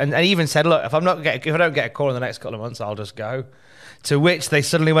Minnesota, and even said, look, if I don't get a call in the next couple of months, I'll just go. To which they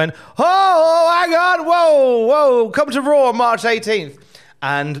suddenly went, oh, hang on, whoa, come to Raw on March 18th.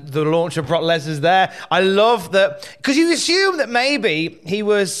 And the launch of Brock Lesnar's there. I love that, because you assume that maybe he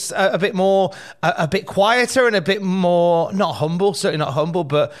was a bit quieter and a bit more, not humble, certainly not humble,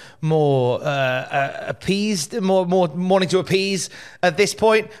 but more appeased, more wanting to appease at this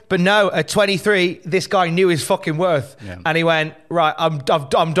point. But no, at 23, this guy knew his fucking worth. Yeah. And he went, right, I'm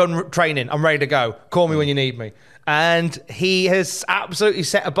done training. I'm ready to go. Call me when you need me. And he has absolutely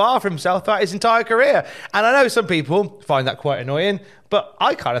set a bar for himself throughout his entire career. And I know some people find that quite annoying, but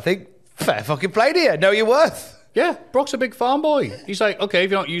I kind of think, fair fucking play to you. Know your worth. Yeah, Brock's a big farm boy. He's like, okay,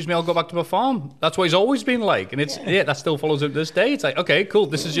 if you don't use me, I'll go back to my farm. That's what he's always been like. And that still follows up to this day. It's like, okay, cool,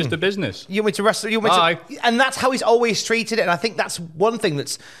 this is just a business. You want me to wrestle? And that's how he's always treated it. And I think that's one thing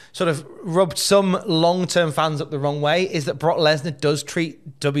that's sort of rubbed some long-term fans up the wrong way, is that Brock Lesnar does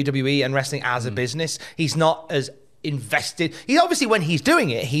treat WWE and wrestling as a business. He's not as invested. He obviously, when he's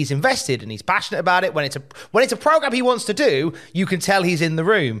doing it, he's invested and he's passionate about it. When it's a program he wants to do, you can tell he's in the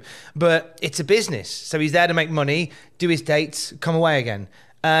room. But it's a business, so he's there to make money, do his dates, come away again.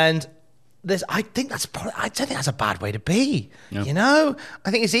 And I don't think that's a bad way to be. No. You know,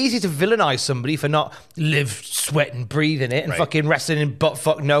 I think it's easy to villainize somebody for not live, sweat, and breathe in it, and fucking wrestling in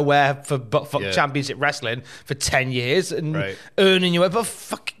buttfuck nowhere for buttfuck championship wrestling for 10 years and earning your way. But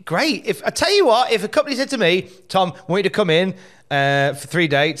fuck, great. If I tell you what, if a company said to me, Tom, I want you to come in for 3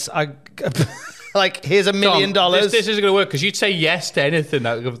 dates, like, here's $1 million. This isn't going to work, because you'd say yes to anything.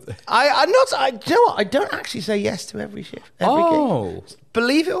 You know what? I don't actually say yes to every shift. Gig.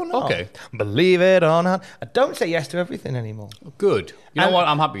 Believe it or not. Okay. Believe it or not. I don't say yes to everything anymore. Good. You know what?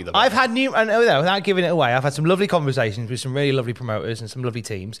 I'm happy with that. I've had without giving it away, I've had some lovely conversations with some really lovely promoters and some lovely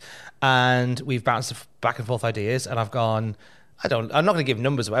teams, and we've bounced back and forth ideas, and I've gone, I'm not going to give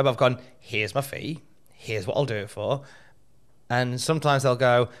numbers away, but I've gone, here's my fee, here's what I'll do it for. And sometimes they'll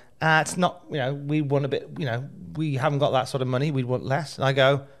go, it's not, we want a bit, we haven't got that sort of money, we want less. And I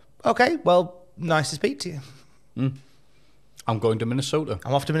go, okay, well, nice to speak to you. I'm going to Minnesota.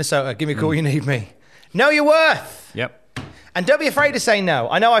 I'm off to Minnesota. Give me a call, you need me. Know your worth. Yep. And don't be afraid to say no.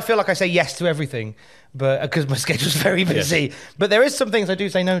 I know I feel like I say yes to everything, but because my schedule's very busy. Yes. But there is some things I do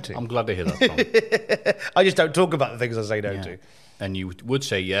say no to. I'm glad to hear that, Tom. I just don't talk about the things I say no to. And you would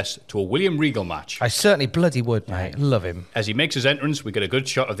say yes to a William Regal match. I certainly bloody would, mate. Love him. As he makes his entrance, we get a good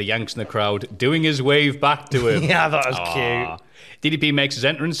shot of the Yanks in the crowd doing his wave back to him. Yeah, that was cute. DDP makes his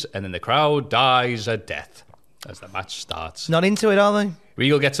entrance, and then the crowd dies a death as the match starts. Not into it, are they?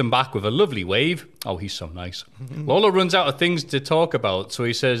 Regal gets him back with a lovely wave. Oh, he's so nice. Lawler runs out of things to talk about, so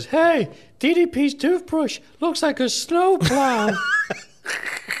he says, hey, DDP's toothbrush looks like a snowplow.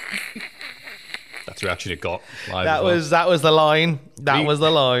 That's the reaction it got. That was the line. That was the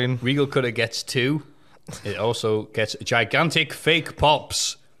line. Regal Cutter gets 2. It also gets gigantic fake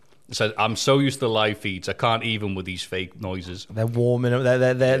pops. It says, I'm so used to live feeds, I can't even with these fake noises. They're warming up.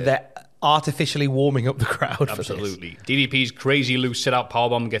 They're artificially warming up the crowd. Absolutely. DDP's crazy loose sit-out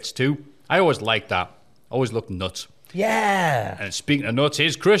powerbomb gets 2. I always liked that. Always looked nuts. Yeah. And speaking of nuts,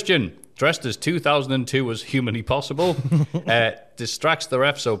 here's Christian, dressed as 2002 was humanly possible. Distracts the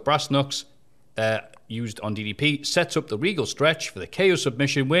ref, so Brass Knucks used on DDP, sets up the Regal stretch for the KO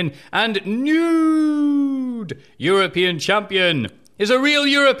submission win, and nude European champion is a real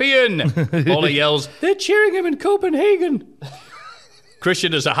European. Lawler yells, they're cheering him in Copenhagen.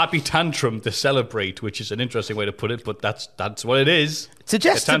 Christian does a happy tantrum to celebrate, which is an interesting way to put it, but that's what it is. A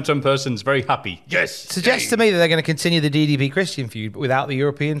tantrum person's very happy. Yes. Suggests to me that they're going to continue the DDP Christian feud, but without the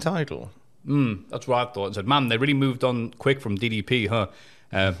European title. That's what I thought. I said, man, they really moved on quick from DDP, huh?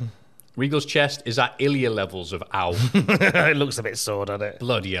 Regal's chest is at Ilya levels of ow. It looks a bit sore, doesn't it?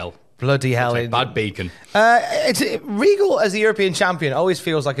 Bloody hell. Bloody hell. Like bad bacon. Regal as the European champion always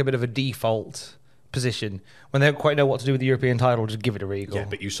feels like a bit of a default position. When they don't quite know what to do with the European title, just give it to Regal. Yeah,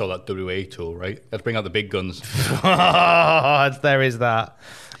 but you saw that WWE tour, right? Let's bring out the big guns. There is that.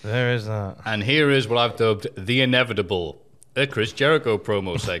 There is that. And here is what I've dubbed the inevitable, a Chris Jericho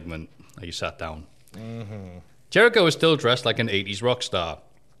promo segment. Are you sat down? Mm-hmm. Jericho is still dressed like an 80s rock star,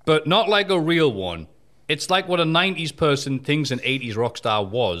 but not like a real one. It's like what a 90s person thinks an 80s rock star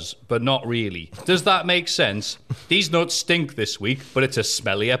was, but not really. Does that make sense? These notes stink this week, but it's a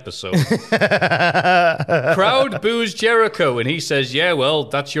smelly episode. Crowd boos Jericho, and he says, yeah, well,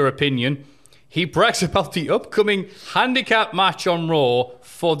 that's your opinion. He brags about the upcoming handicap match on Raw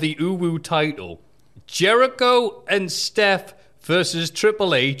for the Uwu title. Jericho and Steph versus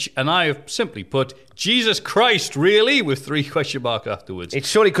Triple H, and I have simply put, Jesus Christ, really? With 3 question marks afterwards. It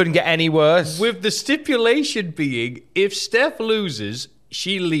surely couldn't get any worse. With the stipulation being, if Steph loses,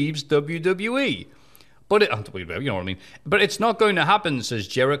 she leaves WWE. But you know what I mean. But it's not going to happen, says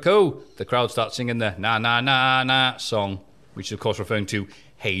Jericho. The crowd starts singing the na na na na song, which is of course referring to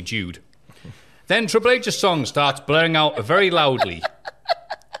Hey Jude. Then Triple H's song starts blaring out very loudly.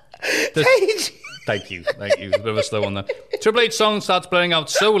 Hey Jude. Thank you. A bit of a slow one there. Triple H's song starts blaring out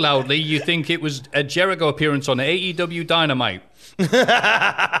so loudly you think it was a Jericho appearance on AEW Dynamite.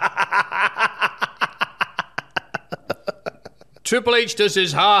 Triple H does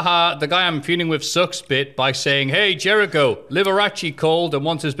his ha-ha, the guy I'm feuding with sucks bit by saying, hey, Jericho, Liberace called and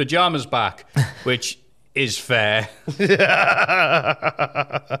wants his pajamas back, which is fair.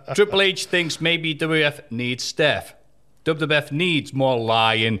 Triple H thinks maybe WWF needs Steph. WWF needs more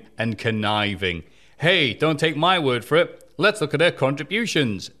lying and conniving. Hey, don't take my word for it. Let's look at their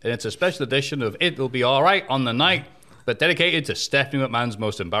contributions. And it's a special edition of It'll Be Alright on the Night, but dedicated to Stephanie McMahon's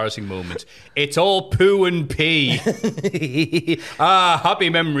most embarrassing moments. It's all poo and pee.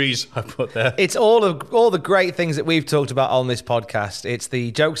 Happy memories, I put there. It's all the great things that we've talked about on this podcast. It's the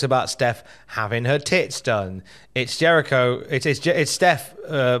jokes about Steph having her tits done. It's Jericho. It's Steph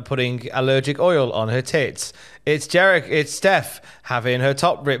putting allergic oil on her tits. It's Steph having her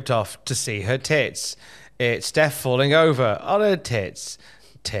top ripped off to see her tits. It's Steph falling over on her tits.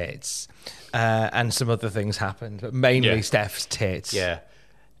 And some other things happened, but mainly Steph's tits. Yeah.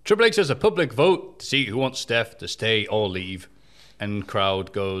 Triple H has a public vote to see who wants Steph to stay or leave. And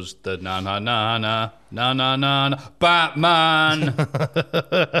crowd goes the na-na-na-na, na-na-na-na, Batman.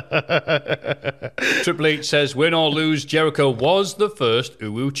 Triple H says, win or lose, Jericho was the first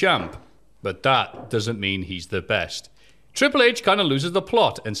Uwu champ. But that doesn't mean he's the best. Triple H kind of loses the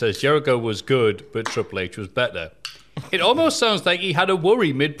plot and says Jericho was good, but Triple H was better. It almost sounds like he had a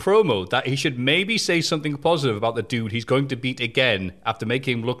worry mid-promo that he should maybe say something positive about the dude he's going to beat again after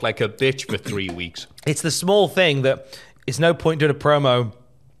making him look like a bitch for 3 weeks. It's the small thing that it's no point doing a promo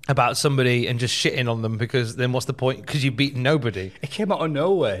about somebody and just shitting on them, because then what's the point? Because you beat nobody. It came out of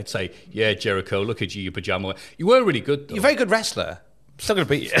nowhere. It's like, yeah, Jericho, look at you, your pajama. You were really good, though. You're a very good wrestler. Still going to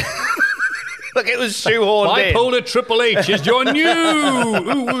beat you. Look, it was shoehorned in. Bipolar Triple H is your new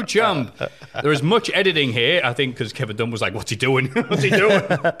Uwu champ. There is much editing here, I think, because Kevin Dunn was like, what's he doing? What's he doing?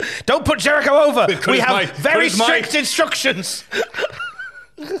 Don't put Jericho over. We have very strict instructions.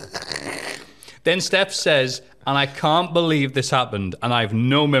 Then Steph says, and I can't believe this happened, and I have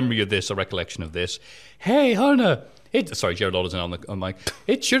no memory of this or recollection of this. Hey, Hunter. Sorry, Jared Lawler's on the mic.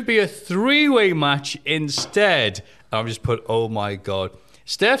 It should be a 3-way match instead. And I've just put, oh my God.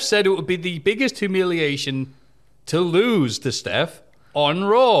 Steph said it would be the biggest humiliation to lose to Steph on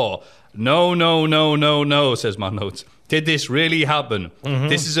Raw. No, says my notes. Did this really happen? Mm-hmm.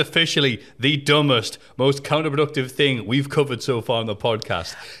 This is officially the dumbest, most counterproductive thing we've covered so far on the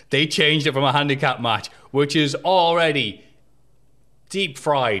podcast. They changed it from a handicap match, which is already deep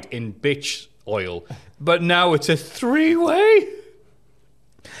fried in bitch oil, but now it's a 3-way?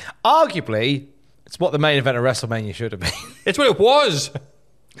 Arguably, it's what the main event of WrestleMania should have been. It's what it was.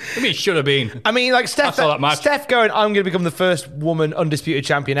 I mean, it should have been. I mean, like Steph going, I'm going to become the first woman undisputed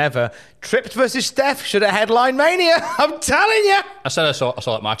champion ever. Tripped versus Steph should have headlined Mania. I'm telling you. I said I saw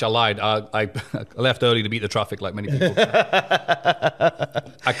that match. I lied. I left early to beat the traffic like many people.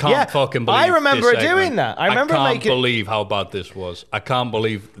 I can't fucking believe. I remember doing that. I can't believe how bad this was. I can't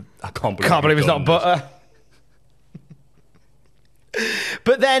believe it's not butter.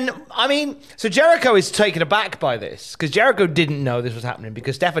 But then, I mean, so Jericho is taken aback by this, because Jericho didn't know this was happening,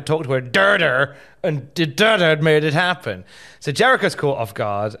 because Steph had talked to her dirter, and dirter had made it happen. So Jericho's caught off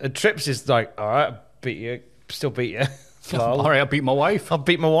guard, and Trips is like, all right, still beat you. All right, I'll beat my wife. I'll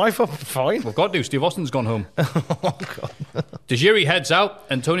beat my wife up, fine. We've got to. Steve Austin's gone home. Oh, God. Tajiri heads out,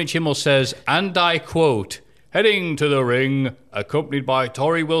 and Tony Chimmel says, and I quote, heading to the ring, accompanied by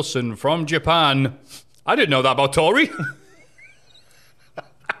Tori Wilson from Japan. I didn't know that about Tori.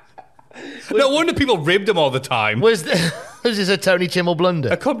 No wonder people ribbed him all the time. Was this a Tony Chimmel blunder?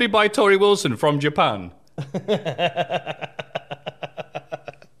 Accompanied by Tori Wilson from Japan.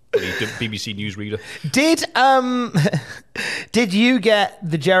 BBC newsreader. Did you get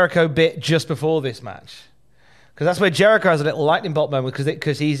the Jericho bit just before this match? Because that's where Jericho has a little lightning bolt moment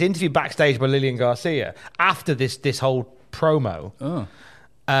because he's interviewed backstage by Lillian Garcia after this whole promo. Oh.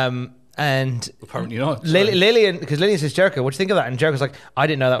 And apparently not. Lillian says, Jericho, what do you think of that? And Jericho's like, I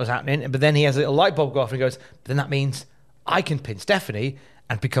didn't know that was happening. But then he has a little light bulb go off and he goes, then that means I can pin Stephanie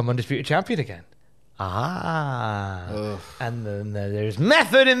and become undisputed champion again. And then there's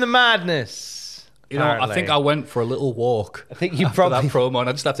method in the madness. You know, I think I went for a little walk. I think you probably that promo, and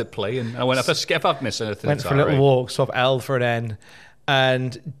I just left it playing. I went, if I've missed anything, went for a little walk, swap L for an N,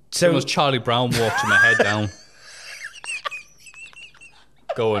 and so it was Charlie Brown walks with my head down,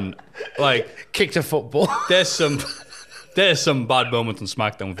 going like kicked a football. There's some bad moments on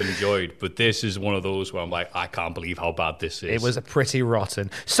SmackDown we've enjoyed, but this is one of those where I'm like, I can't believe how bad this is. It was pretty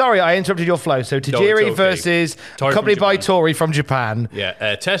rotten. Sorry, I interrupted your flow. So Tajiri versus accompanied by Tori from Japan.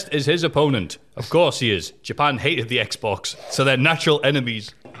 Yeah, Test is his opponent. Of course he is. Japan hated the Xbox, so they're natural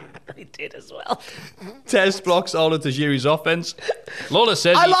enemies. He did as well. Test blocks all of Tajiri's offense. Lawler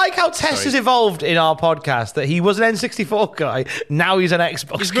says... I like how Test has evolved in our podcast, that he was an N64 guy, now he's an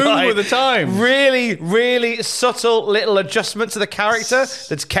Xbox he's guy. He's moving with the time. Really, really subtle little adjustment to the character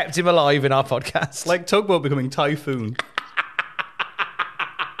that's kept him alive in our podcast. Like Tugboat becoming Typhoon.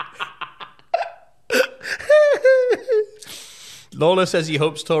 Lawler says he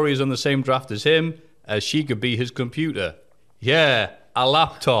hopes Tori is on the same draft as him, as she could be his computer. Yeah, a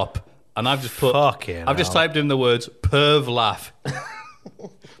laptop. And I've just put... I've just typed in the words, perv laugh.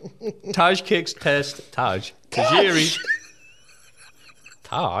 Taj kicks Test. Tajiri.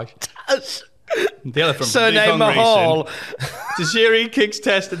 Taj. The other from Surname Mahal. Tajiri kicks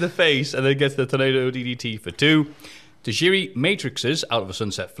Test in the face and then gets the tornado DDT for 2. Tajiri matrixes out of a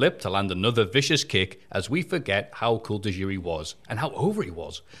sunset flip to land another vicious kick as we forget how cool Tajiri was and how over he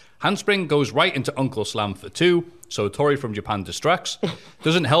was. Handspring goes right into Uncle Slam for 2, so Tori from Japan distracts.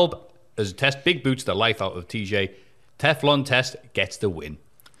 Doesn't help as Test big boots the life out of TJ. Teflon Test gets the win.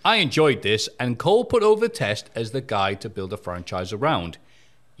 I enjoyed this, and Cole put over Test as the guy to build a franchise around.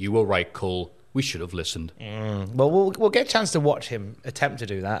 You were right, Cole. We should have listened. Well, we'll get a chance to watch him attempt to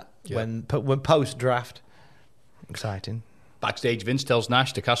do that when post-draft. Exciting. Backstage, Vince tells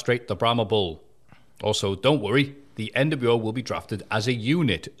Nash to castrate the Brahma Bull. Also, don't worry, the NWO will be drafted as a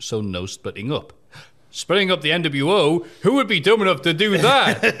unit, so no splitting up. Splitting up the NWO? Who would be dumb enough to do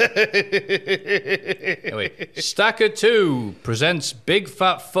that? Anyway, Stacker 2 presents Big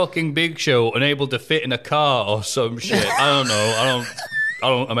Fat Fucking Big Show unable to fit in a car or some shit. I don't know. I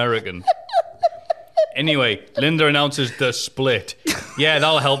don't American. Anyway, Linda announces the split. Yeah,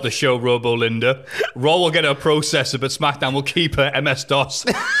 that'll help the show, Robo Linda. Raw will get her processor, but SmackDown will keep her MS-DOS.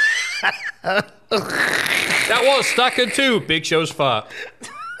 That was Stacker 2, Big Show's fart.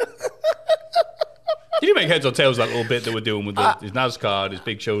 Did you make heads or tails that little bit that we're doing with his NASCAR and his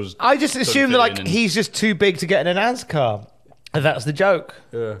Big Show's... I just assumed that he's just too big to get in a NASCAR. And that's the joke.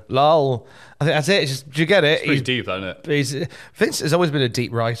 Yeah. Lol. I think that's it. It's just, do you get it? It's pretty deep, isn't it? Vince has always been a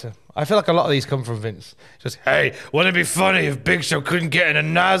deep writer. I feel like a lot of these come from Vince. Just, hey, wouldn't it be funny if Big Show couldn't get in a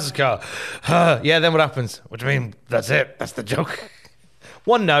NASCAR? Yeah, then what happens? What do you mean? That's it. That's the joke.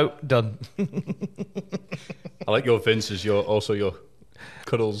 One note, done. I like your Vince as also your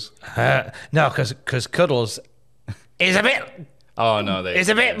Cuddles. No, because Cuddles is a bit... Oh, no. It's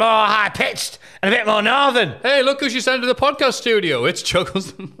a bit more high-pitched and a bit more northern. Hey, look who she sent to the podcast studio. It's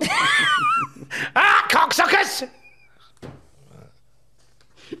Chuckles. Cocksuckers!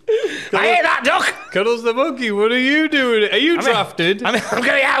 I hear that, Duck. Cuddles the monkey, what are you doing? Are you drafted? I'm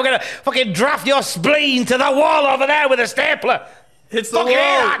gonna fucking draft your spleen to the wall over there with a stapler. It's the wall.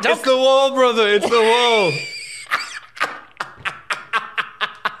 It's the wall, brother. It's the wall.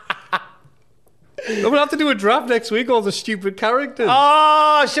 I'm going to have to do a draft next week, all the stupid characters.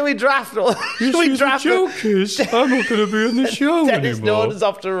 Oh, shall we draft? Shall we draft? Jokers. I'm not going to be on the show Dennis anymore. Norton's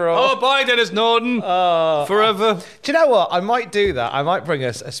off to Raw. Oh, bye, Dennis Norton. Forever. Do you know what? I might do that. I might bring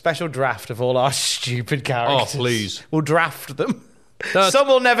us a special draft of all our stupid characters. Oh, please. We'll draft them. Some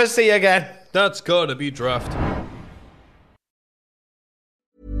we'll never see again. That's got to be draft.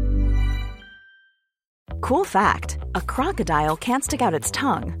 Cool fact, a crocodile can't stick out its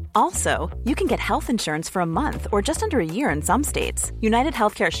tongue. Also, you can get health insurance for a month or just under a year in some states. United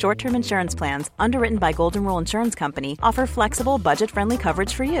Healthcare short-term insurance plans, underwritten by Golden Rule Insurance Company, offer flexible, budget-friendly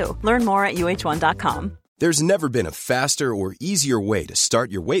coverage for you. Learn more at uh1.com. There's never been a faster or easier way to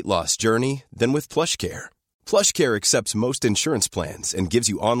start your weight loss journey than with PlushCare. PlushCare accepts most insurance plans and gives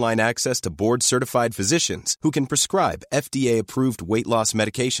you online access to board-certified physicians who can prescribe FDA-approved weight loss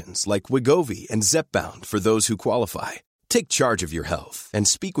medications like Wegovy and Zepbound for those who qualify. Take charge of your health and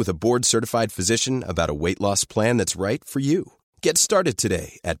speak with a board-certified physician about a weight loss plan that's right for you. Get started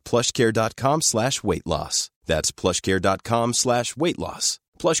today at plushcare.com/weight loss. That's plushcare.com/weight loss.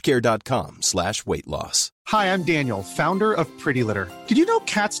 plushcare.com/weight loss. Hi, I'm Daniel, founder of Pretty Litter. Did you know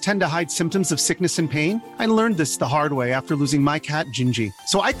cats tend to hide symptoms of sickness and pain? I learned this the hard way after losing my cat, Gingy.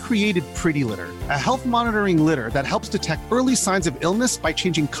 So I created Pretty Litter, a health monitoring litter that helps detect early signs of illness by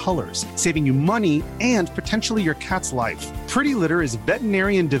changing colors, saving you money and potentially your cat's life. Pretty Litter is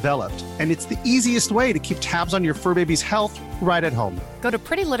veterinarian developed, and it's the easiest way to keep tabs on your fur baby's health right at home. Go to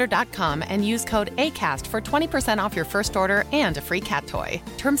prettylitter.com and use code ACAST for 20% off your first order and a free cat toy.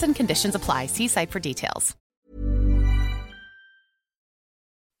 Terms and conditions apply. See site for details.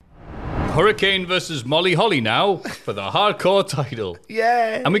 Hurricane versus Molly Holly now for the hardcore title.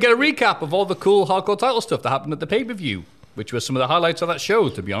 Yeah. And we get a recap of all the cool hardcore title stuff that happened at the pay-per-view, which was some of the highlights of that show,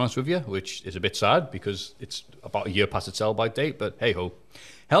 to be honest with you, which is a bit sad because it's about a year past its sell-by date, but hey-ho.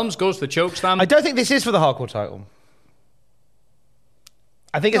 Helms goes to the chokeslam. I don't think this is for the hardcore title.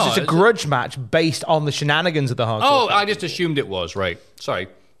 I think it's just a grudge match based on the shenanigans of the hardcore title. I just assumed it was, right. Sorry.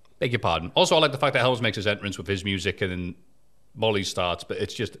 Beg your pardon. Also, I like the fact that Helms makes his entrance with his music and then Molly starts, but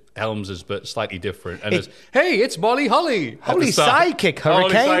it's just Helms's, but slightly different. And hey, it's Molly Holly. Holy sidekick,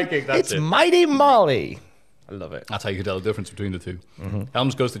 Hurricane. Holy sidekick, that's it's Mighty Molly. I love it. That's how you can tell the difference between the two. Mm-hmm.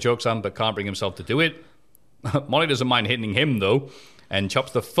 Helms goes to chokeslam, but can't bring himself to do it. Molly doesn't mind hitting him, though, and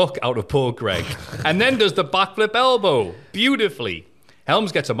chops the fuck out of poor Greg. And then does the backflip elbow beautifully.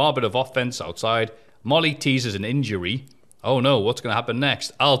 Helms gets a mob bit of offense outside. Molly teases an injury. Oh no, what's going to happen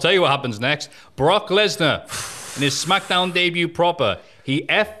next? I'll tell you what happens next. Brock Lesnar, in his SmackDown debut proper, he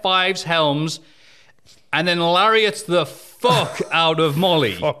F5s Helms and then lariats the fuck out of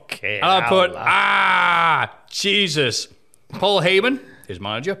Molly. Okay. And I put, Jesus. Paul Heyman, his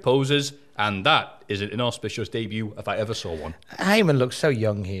manager, poses, and that is an inauspicious debut if I ever saw one. Heyman looks so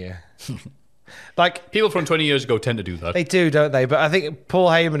young here. Like people from 20 years ago tend to do that. They do, don't they? But I think Paul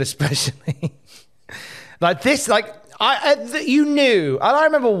Heyman especially. Like this, like... you knew, and I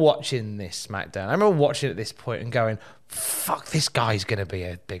remember watching this SmackDown. I remember watching it at this point and going, fuck, this guy's going to be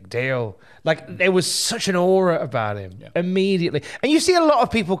a big deal. Like, there was such an aura about him immediately. And you see a lot of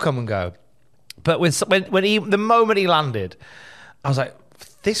people come and go. But the moment he landed, I was like,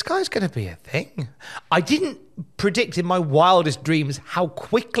 this guy's going to be a thing. I didn't predict in my wildest dreams how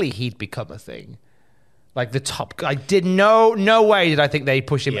quickly he'd become a thing. Like the top guy. No way did I think they'd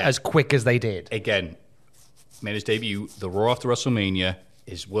push him as quick as they did. Again, made his debut the Raw after WrestleMania,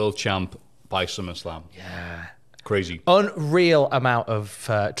 is world champ by SummerSlam. Yeah. Crazy. Unreal amount of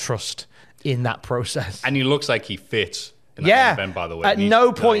trust in that process. And he looks like he fits in that event, by the way. At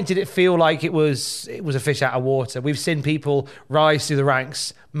no point did it feel like it was a fish out of water. We've seen people rise through the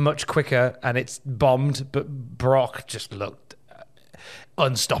ranks much quicker and it's bombed, but Brock just looked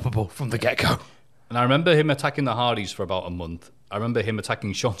unstoppable from the get-go. And I remember him attacking the Hardys for about a month. I remember him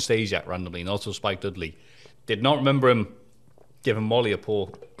attacking Shawn Stasiak randomly and also Spike Dudley. Did not remember him giving Molly a poor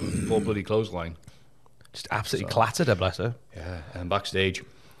bloody clothesline. Just absolutely clattered her, bless her. Yeah, and backstage,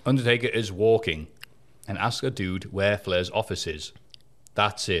 Undertaker is walking and asks a dude where Flair's office is.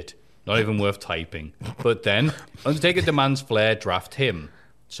 That's it. Not even worth typing. But then, Undertaker demands Flair draft him,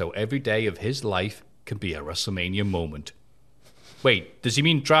 so every day of his life can be a WrestleMania moment. Wait, does he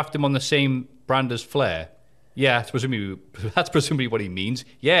mean draft him on the same brand as Flair? Yeah, that's presumably what he means.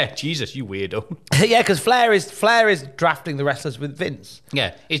 Yeah, Jesus, you weirdo. Yeah, because Flair is drafting the wrestlers with Vince.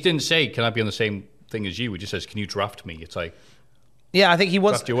 Yeah, he didn't say, can I be on the same thing as you? He just says, can you draft me? It's like... Yeah, I think he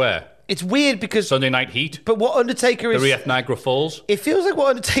wants... Draft you where? It's weird because... Sunday Night Heat? But what Undertaker is... The WF Niagara Falls? It feels like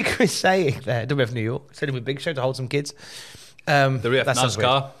what Undertaker is saying there. WF New York. Sending with Big Show to hold some kids. The WF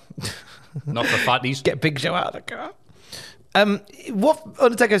NASCAR? Not for fatties? Get Big Show out of the car. What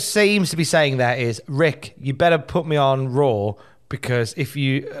Undertaker seems to be saying there is, Rick, you better put me on Raw because if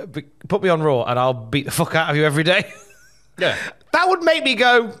you put me on Raw and I'll beat the fuck out of you every day. Yeah. That would make me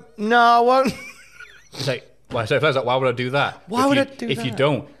go, no, I won't. It's like, why would I do that? Why would I do that? If you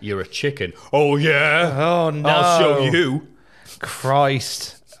don't, you're a chicken. Oh, yeah? Oh, no. I'll show you.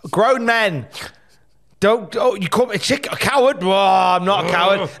 Christ. Grown men. You call me a coward? Oh, I'm not a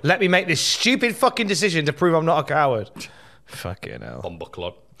coward. Let me make this stupid fucking decision to prove I'm not a coward. Fucking hell.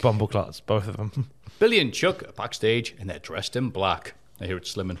 Bumbleclots, both of them. Billy and Chuck are backstage and they're dressed in black. I hear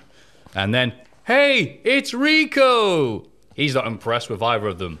it's slimming. And then, hey, it's Rico. He's not impressed with either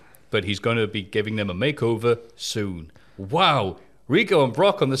of them. but he's going to be giving them a makeover soon. Wow. Rico and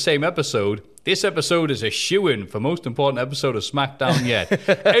Brock on the same episode. This episode is a shoo-in for most important episode of SmackDown yet.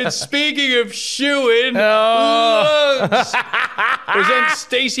 And speaking of shoo-in, presents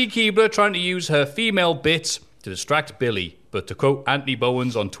Stacy Keibler trying to use her female bits to distract Billy. But to quote Anthony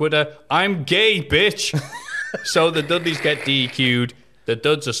Bowens on Twitter, I'm gay, bitch. So the Dudleys get DQ'd. The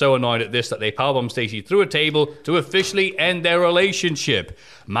Duds are so annoyed at this that they powerbomb Stacy through a table to officially end their relationship.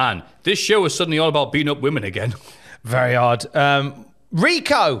 Man, this show is suddenly all about beating up women again. Very odd.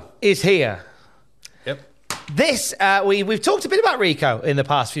 Rico is here. Yep. This, we've talked a bit about Rico in the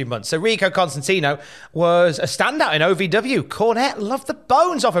past few months. So Rico Constantino was a standout in OVW. Cornette loved the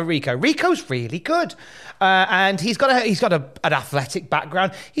bones off of Rico. Rico's really good. And he's got an athletic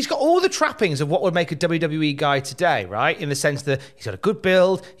background. He's got all the trappings of what would make a WWE guy today, right? In the sense that he's got a good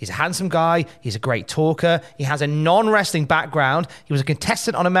build, he's a handsome guy, he's a great talker, he has a non-wrestling background, he was a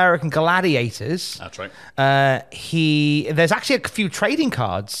contestant on American Gladiators. That's right. There's actually a few trading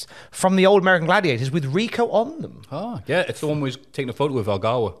cards from the old American Gladiators with Rico on them. Oh, yeah, it's the one where he's taking a photo with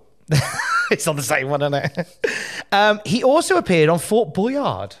Algawa. It's on the same one, isn't it? He also appeared on Fort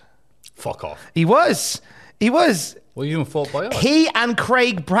Boyard. Fuck off. He was. What are you doing, Fort Boyard? He and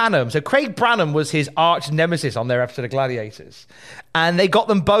Craig Branham. So Craig Branham was his arch nemesis on their episode of Gladiators. And they got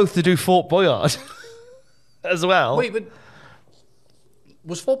them both to do Fort Boyard as well. Wait, but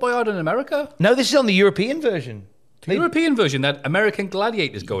was Fort Boyard in America? No, this is on the European version. The European version, that American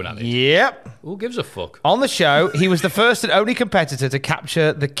Gladiators going at it? Yep. Who gives a fuck? On the show, he was the first and only competitor to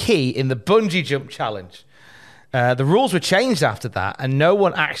capture the key in the bungee jump challenge. The rules were changed after that, and no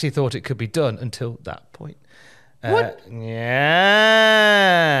one actually thought it could be done until that point. What? Yes.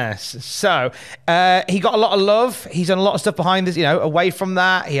 So he got a lot of love. He's done a lot of stuff behind this, away from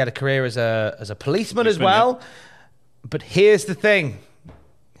that. He had a career as a policeman as well. Yeah. But here's the thing.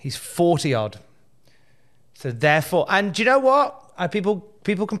 He's 40-odd. So therefore, and do you know what?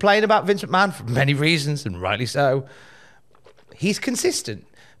 People complain about Vince McMahon for many reasons, and rightly so. He's consistent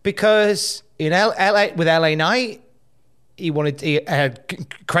because in LA with LA Knight, he had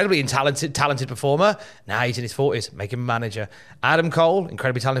incredibly talented performer. Now he's in his 40s, make him a manager. Adam Cole,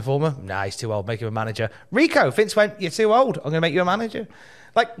 incredibly talented performer. Now he's too old, make him a manager. Rico, Vince went, you're too old, I'm going to make you a manager.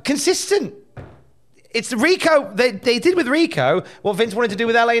 Like, consistent. It's the Rico, they did with Rico what Vince wanted to do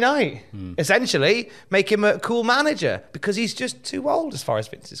with LA Knight. Essentially, make him a cool manager because he's just too old as far as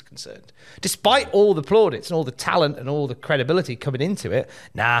Vince is concerned. Despite all the plaudits and all the talent and all the credibility coming into it,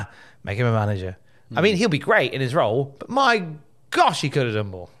 make him a manager. I mean, he'll be great in his role, but my gosh, he could have done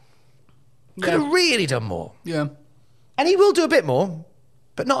more. Could have really done more. Yeah. And he will do a bit more,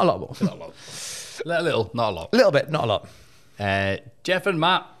 but not a lot more. Not a lot. A little, not a lot. A little bit, not a lot. Jeff and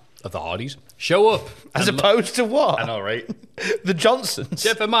Matt of the Hardys show up. As opposed to what? I know, right? The Johnsons.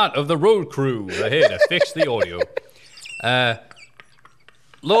 Jeff and Matt of the Road Crew are here to fix the audio.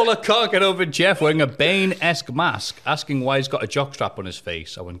 Lola can't get over Jeff wearing a Bane-esque mask, asking why he's got a jockstrap on his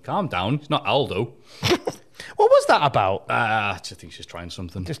face. I went, calm down, it's not Aldo. What was that about? I think she's trying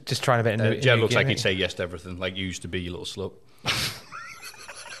something. Just trying a bit of new Jeff looks like he'd say yes to everything, like you used to be, you little slut.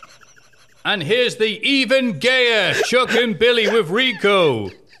 And here's the even gayer Chuck and Billy with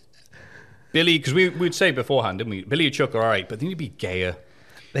Rico. Billy, because we'd say beforehand, didn't we? Billy and Chuck are all right, but they need to be gayer.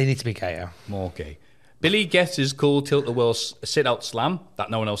 They need to be gayer. More gay. Billy gets his cool tilt-the-whirl sit-out slam that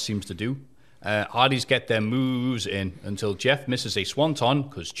no one else seems to do. Hardys get their moves in until Jeff misses a swanton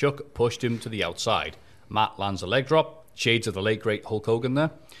because Chuck pushed him to the outside. Matt lands a leg drop. Shades of the late, great Hulk Hogan there.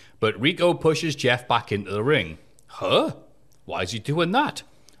 But Rico pushes Jeff back into the ring. Huh? Why is he doing that?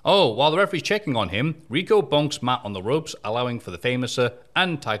 Oh, while the referee's checking on him, Rico bonks Matt on the ropes, allowing for the famouser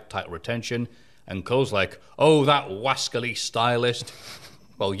and title retention. And Cole's like, oh, that wascally stylist.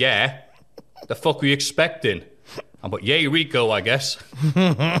 Well, yeah. The fuck were you expecting? But yay, Rico, I guess.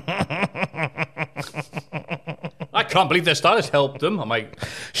 I can't believe their stylist helped them. I'm like...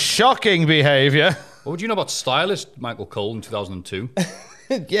 Shocking behaviour. What would you know about stylist Michael Cole in 2002?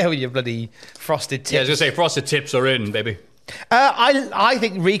 Yeah, with your bloody frosted tips. Yeah, I was going to say, frosted tips are in, baby. I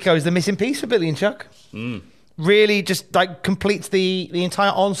think Rico is the missing piece for Billy and Chuck. Really just completes the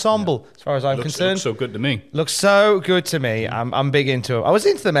entire ensemble, as far as I'm concerned. Looks so good to me. Looks so good to me. I'm big into them. I was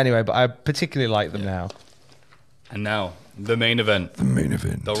into them anyway, but I particularly like them now. And now, the main event. The main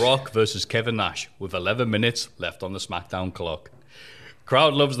event. The Rock versus Kevin Nash, with 11 minutes left on the SmackDown clock.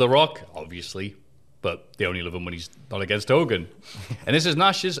 Crowd loves The Rock, obviously, but they only love him when he's not against Hogan. And this is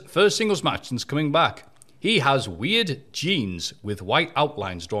Nash's first singles match since coming back. He has weird jeans with white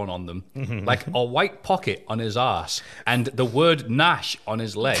outlines drawn on them, like a white pocket on his ass, and the word Nash on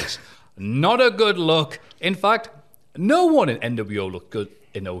his legs. Not a good look. In fact, no one in NWO looked good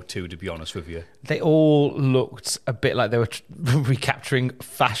in 02, to be honest with you. They all looked a bit like they were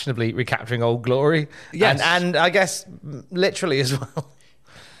fashionably recapturing Old Glory. Yes. And I guess literally as well.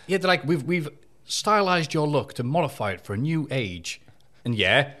 Yeah, they're like, we've stylized your look to modify it for a new age. And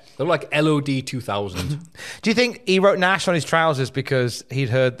yeah, they're like LOD 2000. Do you think he wrote Nash on his trousers because he'd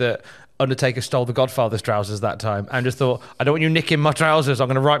heard that Undertaker stole the Godfather's trousers that time and just thought, I don't want you nicking my trousers, I'm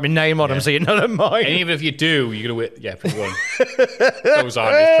going to write my name on them so you know they're mine. And even if you do, you're going to pretty one. Those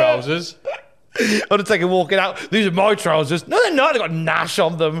aren't his trousers. Undertaker walking out, these are my trousers. No, they're not, they've got Nash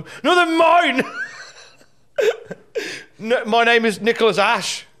on them. No, they're mine. No, my name is Nicholas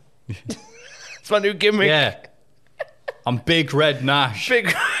Ash. It's my new gimmick. Yeah. I'm Big Red Nash.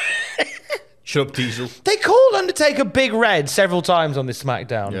 Shut up, Diesel. They called Undertaker Big Red several times on this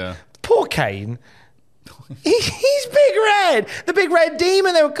SmackDown. Yeah. Poor Kane. He's Big Red. The Big Red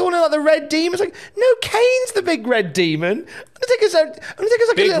Demon. They were calling him like the Red Demon. It's like, no, Kane's the Big Red Demon. Undertaker's like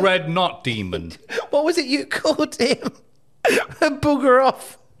Big Red Not Demon. What was it you called him? Booger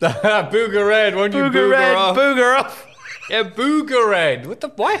off. Booger Red. Won't you Red, off? Booger off. Yeah, Booger Red. What the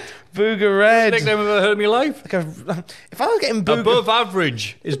what? Booger Red. Nickname I've ever heard in my life. If I was getting Booger... Above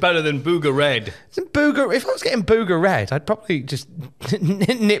average is better than Booger Red. If I was getting Booger Red, I'd probably just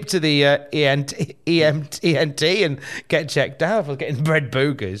nip to the ENT and get checked out. If I was getting red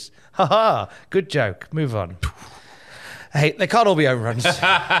boogers. Ha-ha. Good joke. Move on. Hey, they can't all be home runs.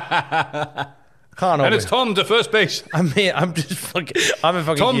 And it's Tom to first base. I'm here. I'm just fucking... I'm a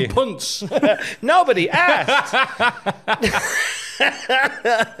fucking Tom you. punts. Nobody asked.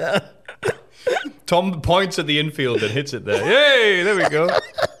 Tom points at the infield and hits it there. Yay! There we go.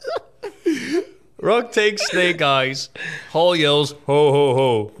 Rock takes Snake Eyes. Hall yells, ho, ho,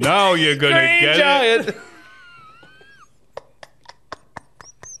 ho. Now you're going to get Giant. it.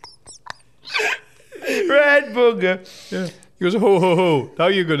 Red booger. Yeah. He goes, ho, ho, ho. Now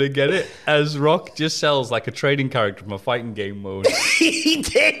you're going to get it. As Rock just sells like a trading character from a fighting game mode. He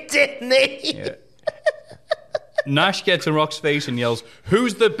did, didn't he? Yeah. Nash gets in Rock's face and yells,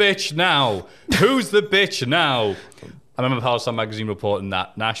 who's the bitch now? Who's the bitch now? I remember Power Slam Magazine reporting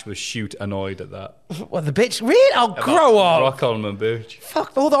that Nash was shoot annoyed at that. What, the bitch? Really? Oh, grow up. Rock calling him a bitch.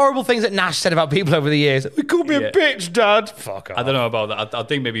 Fuck, all the horrible things that Nash said about people over the years. He called me a bitch, Dad. Fuck off. I don't know about that. I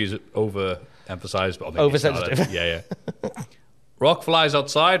think maybe he's overemphasized. But oversensitive. Yeah. Rock flies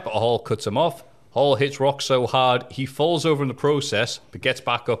outside, but Hall cuts him off. Hall hits Rock so hard, he falls over in the process, but gets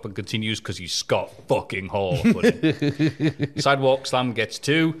back up and continues because he's Scott fucking Hall. Sidewalk Slam gets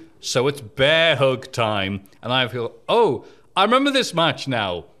 2, so it's bear hug time. And I feel, I remember this match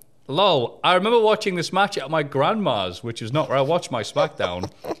now. Lol, I remember watching this match at my grandma's, which is not where I watch my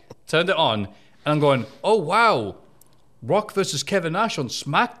SmackDown. Turned it on, and I'm going, oh wow, Rock versus Kevin Nash on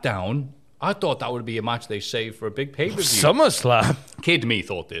SmackDown. I thought that would be a match they saved for a big pay-per-view. SummerSlam. Kid me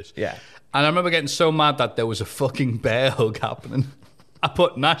thought this. Yeah. And I remember getting so mad that there was a fucking bear hug happening. I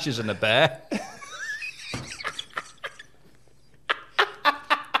put Nash as in a bear.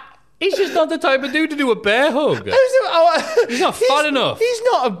 He's just not the type of dude to do a bear hug. He's not fat enough. He's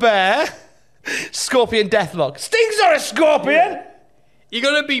not a bear. Scorpion Deathlock. Sting's not a scorpion. You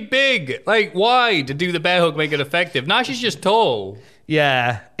gotta be big. Like, why to do the bear hug make it effective? Nash is just tall.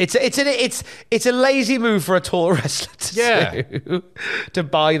 Yeah, it's a lazy move for a tall wrestler to do, to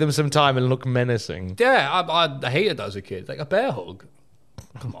buy them some time and look menacing. Yeah, I hated that as a kid. Like a bear hug.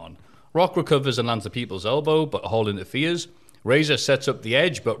 Come on. Rock recovers and lands the people's elbow, but Hall interferes. Razor sets up the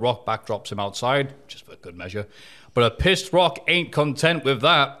edge, but Rock backdrops him outside, just for good measure. But a pissed Rock ain't content with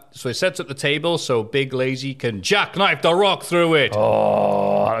that, so he sets up the table so Big Lazy can jackknife the Rock through it.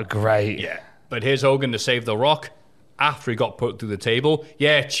 Oh, great. Yeah. But here's Hogan to save the Rock after he got put through the table.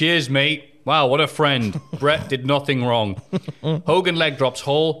 Yeah, cheers, mate. Wow, what a friend. Brett did nothing wrong. Hogan leg drops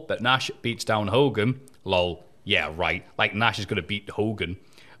Hall, but Nash beats down Hogan. Lol. Yeah, right. Like Nash is going to beat Hogan.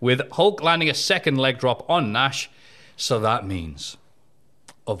 With Hulk landing a second leg drop on Nash. So that means,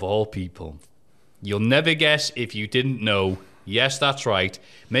 of all people, you'll never guess if you didn't know. Yes, that's right.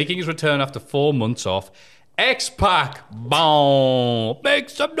 Making his return after 4 months off, X-Pac, boom, make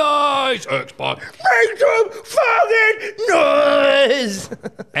some noise, X-Pac, make some fucking noise.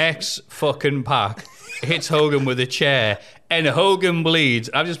 X-fucking-Pac hits Hogan with a chair, and Hogan bleeds.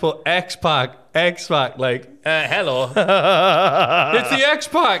 I've just put X-Pac, like, hello, it's the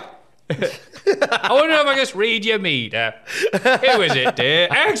X-Pac. I wonder if I just read your meter. Who is it, dear?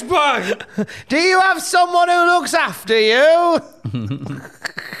 X-Pac. Do you have someone who looks after you?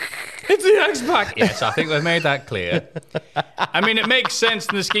 It's the X-Pac. Yes, I think we've made that clear. I mean, it makes sense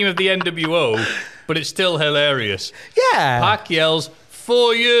in the scheme of the NWO, but it's still hilarious. Yeah. Pac yells,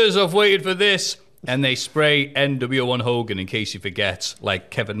 4 years I've waited for this. And they spray NWO on Hogan in case he forgets, like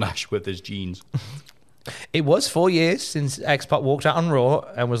Kevin Nash with his jeans. It was 4 years since X-Pac walked out on Raw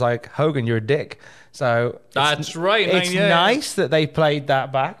and was like, Hogan, you're a dick. So that's right. It's nice that they played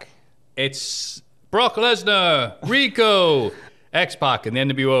that back. It's Brock Lesnar, Rico, X-Pac, and the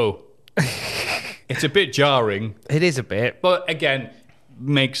NWO. It's a bit jarring. It is a bit. But again,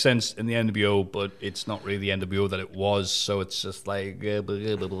 makes sense in the NWO, but it's not really the NWO that it was, so it's just like... But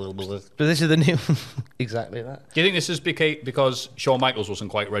this is the new... Exactly that. Do you think this is because Shawn Michaels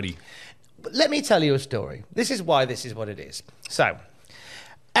wasn't quite ready? But let me tell you a story. This is why this is what it is. So,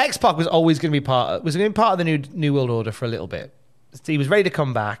 X-Pac was always going to be part of the new World Order for a little bit. He was ready to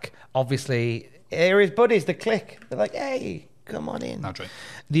come back. Obviously, here are his buddies, the Clique. They're like, hey, come on in. That's right.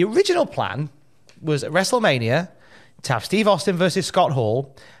 The original plan was at WrestleMania to have Steve Austin versus Scott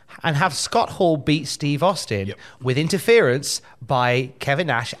Hall and have Scott Hall beat Steve Austin with interference by Kevin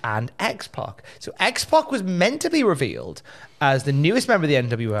Nash and X-Pac. So X-Pac was meant to be revealed as the newest member of the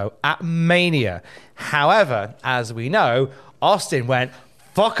NWO at Mania. However, as we know, Austin went,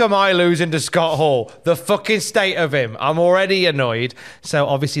 fuck am I losing to Scott Hall? The fucking state of him. I'm already annoyed. So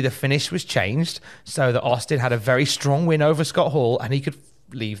obviously the finish was changed so that Austin had a very strong win over Scott Hall and he could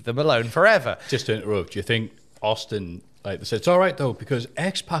leave them alone forever. Just to interrupt, do you think Austin, like they said, it's all right though, because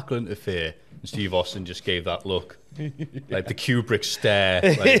X-Pac will interfere, and Steve Austin just gave that look, like the Kubrick stare.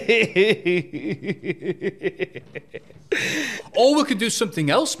 Like, or we could do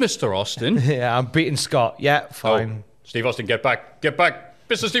something else, Mr. Austin. Yeah, I'm beating Scott. Yeah, fine. Oh, Steve Austin, get back,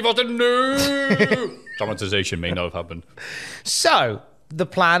 Mr. Steve Austin, no! Dramatization may not have happened. So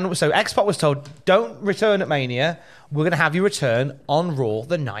X-Pac was told, don't return at Mania. We're going to have you return on Raw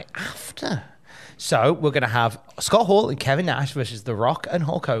the night after. So we're going to have Scott Hall and Kevin Nash versus The Rock and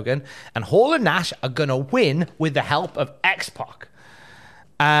Hulk Hogan. And Hall and Nash are going to win with the help of X-Pac.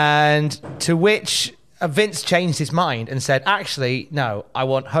 And to which Vince changed his mind and said, actually, no, I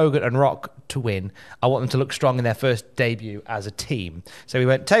want Hogan and Rock to win. I want them to look strong in their first debut as a team. So we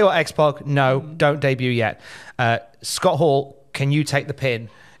went, tell you what, X-Pac, no, don't debut yet. Scott Hall, can you take the pin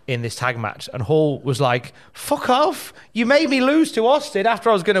in this tag match? And Hall was like, fuck off. You made me lose to Austin after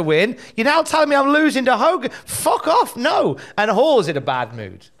I was going to win. You're now telling me I'm losing to Hogan. Fuck off. No. And Hall's in a bad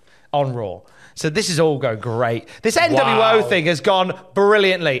mood on Raw. So this is all going great. This NWO thing has gone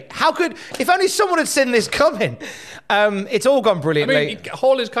brilliantly. How could, if only someone had seen this coming. It's all gone brilliantly. I mean,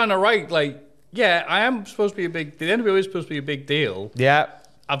 Hall is kind of right. Like, yeah, I am supposed to be the NWO is supposed to be a big deal. Yeah.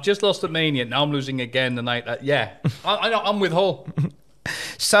 I've just lost at Mania. Now I'm losing again the night that, I know, I'm with Hall.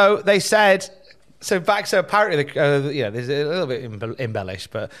 So they said, apparently, there's a little bit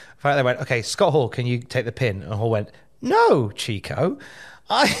embellished, but apparently they went, okay, Scott Hall, can you take the pin? And Hall went, no, Chico.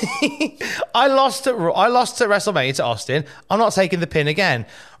 I lost at WrestleMania to Austin. I'm not taking the pin again.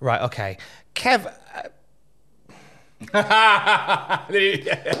 Right, okay. Kev...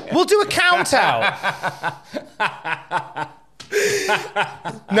 we'll do a count out.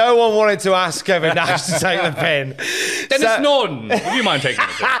 No one wanted to ask Kevin Nash to take the pin. Dennis Norton, would you mind taking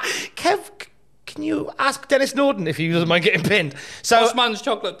the pin? Kev, can you ask Dennis Norton if he doesn't mind getting pinned? So Bossman's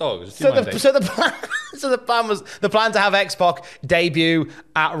chocolate dogs. The plan to have X-Pac debut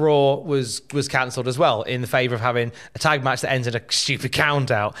at Raw was cancelled as well in the favour of having a tag match that ends in a stupid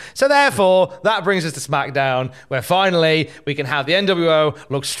count out. So therefore, that brings us to SmackDown, where finally we can have the NWO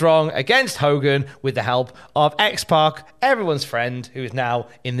look strong against Hogan with the help of X-Pac, everyone's friend, who is now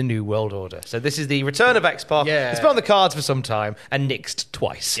in the New World Order. So this is the return of X-Pac. Yeah. It's been on the cards for some time and nixed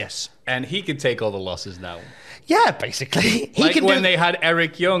twice. Yes. And he can take all the losses now. Yeah, basically. They had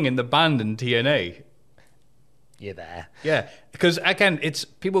Eric Young in the band in TNA. You're there. Yeah, because again, it's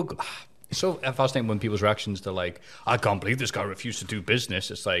people. It's so fascinating when people's reactions to like, I can't believe this guy refused to do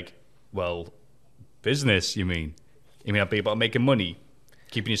business. It's like, well, business, you mean? You mean I'd be about making money,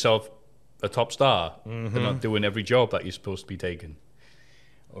 keeping yourself a top star, and not doing every job that you're supposed to be taking.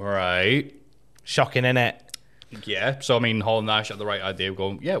 All right. Shocking, innit? Yeah. So I mean, Hall and Nash had the right idea of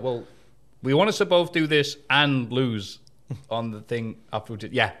going, yeah, well, we want us to both do this and lose on the thing afterwards.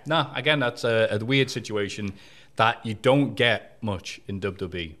 Yeah. Nah, again, that's a weird situation that you don't get much in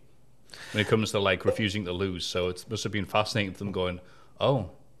WWE when it comes to like refusing to lose. So it must have been fascinating for them going,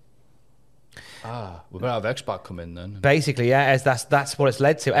 we're going to have X-Pac come in then. Basically, yeah, as that's what it's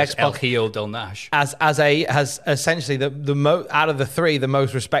led to. X-Pac El Hijo del Nash has essentially out of the three, the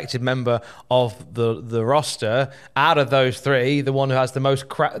most respected member of the roster. Out of those three, the one who has the most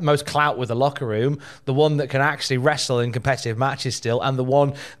clout with the locker room, the one that can actually wrestle in competitive matches still, and the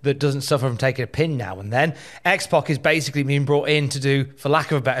one that doesn't suffer from taking a pin now and then. X-Pac is basically being brought in to do, for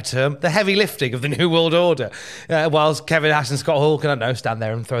lack of a better term, the heavy lifting of the New World Order, whilst Kevin Nash and Scott Hall can, stand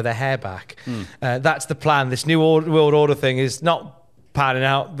there and throw their hair back. That's the plan. This new world order thing is not panning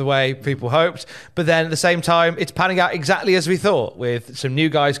out the way people hoped, but then at the same time it's panning out exactly as we thought, with some new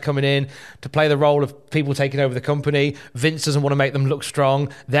guys coming in to play the role of people taking over the company. Vince doesn't want to make them look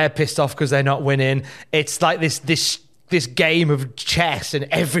strong. They're pissed off because they're not winning. It's like this game of chess and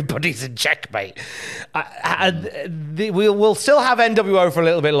everybody's in checkmate. We'll still have NWO for a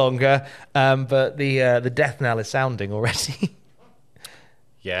little bit longer, but the death knell is sounding already.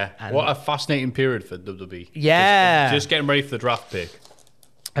 Yeah, what a fascinating period for WWE. Yeah. Just getting ready for the draft pick.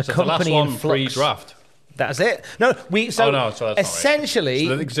 A So company the last in one flux. pre-draft. That's it. No, so that's not essentially... right.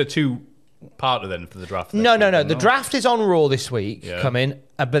 So I think it's a two-parter then for the draft. No. The draft is on Raw this week, coming,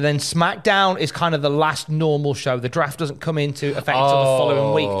 but then SmackDown is kind of the last normal show. The draft doesn't come into effect until the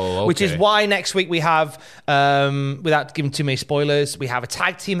following week, which is why next week we have, without giving too many spoilers, we have a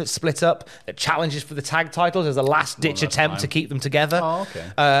tag team that's split up that challenges for the tag titles as a last-ditch attempt to keep them together.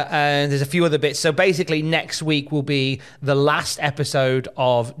 And there's a few other bits. So basically next week will be the last episode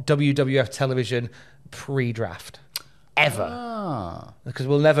of WWF television pre-draft. Ever. Because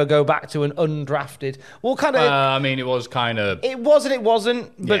we'll never go back to an undrafted. We'll kind of. I mean, it was kind of. It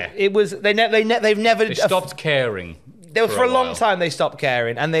wasn't. But it was. They've never. They stopped caring. For a long time, they stopped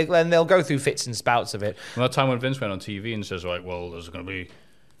caring, and they'll go through fits and spouts of it. And that time when Vince went on TV and says, "Right, well, there's going to be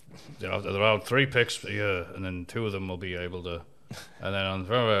there are 3 picks a year, and then 2 of them will be able to." And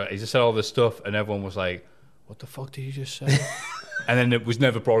then he just said all this stuff, and everyone was like, "What the fuck did he just say?" And then it was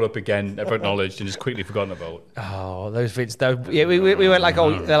never brought up again, never acknowledged, and just quickly forgotten about. Oh, those Vince. Yeah, we went like,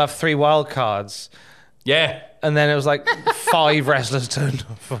 oh, they'll have 3 wild cards. Yeah. And then it was like 5 wrestlers turned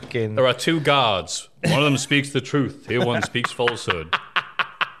fucking. There are 2 guards. One of them speaks the truth. The other one speaks falsehood.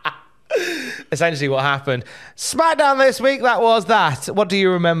 Essentially what happened. SmackDown this week, that was that. What do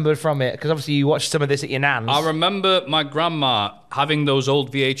you remember from it? Because obviously you watched some of this at your nan's. I remember my grandma having those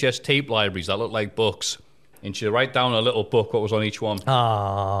old VHS tape libraries that looked like books. And she'd write down a little book, what was on each one.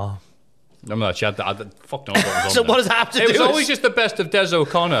 Ah. Remember that? She had that. Fuck no, what was on So there. what does that have to do It was with... always just the best of Des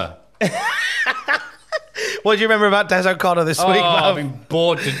O'Connor. What do you remember about Des O'Connor this week? I've been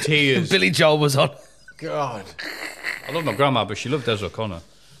bored to tears. Billy Joel was on. God. I love my grandma, but she loved Des O'Connor.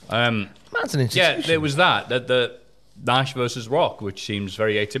 That's an institution. Yeah, there was that the Nash versus Rock, which seems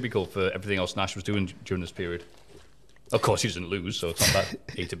very atypical for everything else Nash was doing during this period. Of course, he doesn't lose, so it's not that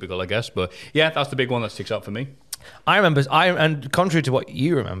atypical, I guess. But yeah, that's the big one that sticks out for me. And contrary to what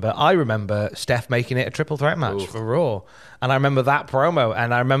you remember, I remember Steph making it a triple threat match for Raw, and I remember that promo,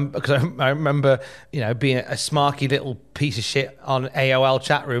 and I remember being a smarky little piece of shit on AOL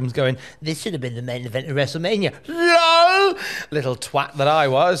chat rooms, going, "This should have been the main event of WrestleMania." LOL, little twat that I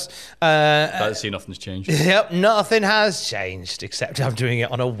was. I see nothing's changed. Yep, nothing has changed except I'm doing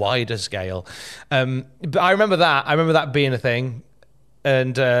it on a wider scale. But I remember that. I remember that being a thing.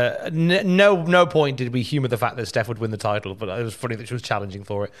 And no point did we humour the fact that Steph would win the title, but it was funny that she was challenging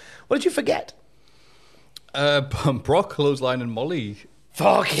for it. What did you forget? Brock, Clothesline, and Molly.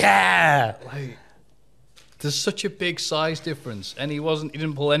 Fuck yeah! There's such a big size difference, and he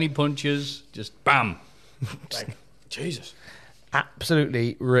didn't pull any punches. Just bam. Jesus.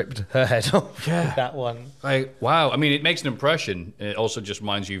 Absolutely ripped her head off. Yeah, that one. Wow. I mean, it makes an impression. It also just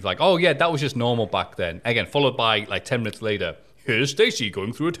reminds you of like, oh yeah, that was just normal back then. Again, followed by like 10 minutes later. Here's Stacey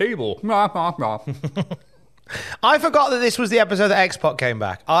going through a table. I forgot that this was the episode that X-Pac came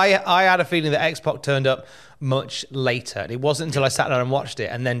back. I had a feeling that X-Pac turned up much later. It wasn't until I sat down and watched it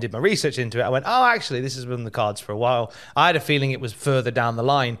and then did my research into it. I went, oh, actually, this has been on the cards for a while. I had a feeling it was further down the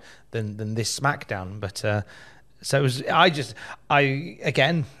line than this SmackDown. But so it was.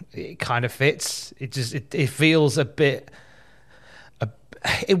 Again, it kind of fits. It feels a bit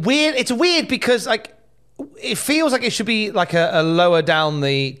weird. It's weird because like. It feels like it should be like a lower down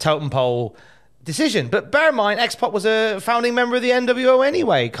the totem pole decision. But bear in mind, X-Pac was a founding member of the NWO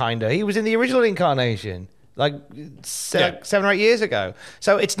anyway, kind of. He was in the original incarnation, like 7 or 8 years ago.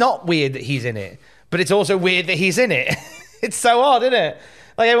 So it's not weird that he's in it, but it's also weird that he's in it. It's so odd, isn't it?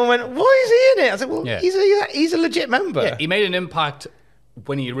 Like everyone went, why is he in it? I said, well, he's a legit member. Yeah, he made an impact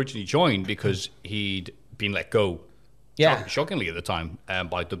when he originally joined because he'd been let go. Yeah, shockingly at the time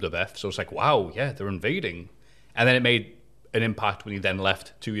by WWF. So it's like, wow, yeah, they're invading. And then it made an impact when he then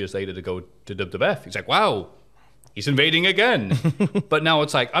left 2 years later to go to WWF. He's like, wow, he's invading again. But now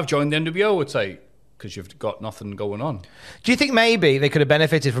it's like, I've joined the NWO. It's like, because you've got nothing going on. Do you think maybe they could have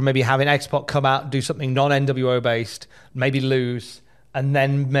benefited from maybe having X-Pac come out, do something non-NWO based, maybe lose, and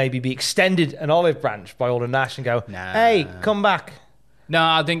then maybe be extended an olive branch by Orton Nash and go, hey, come back? No,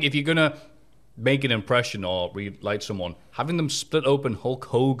 I think if you're going to make an impression or relight someone, having them split open Hulk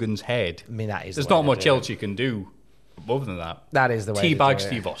Hogan's head. I mean, that is. There's not much else you can do. Other than that, that is the way. Teabag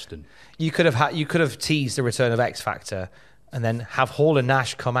Steve Austin. You could have teased the return of X Factor, and then have Hall and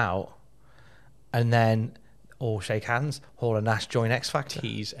Nash come out, and then all shake hands. Hall and Nash join X Factor.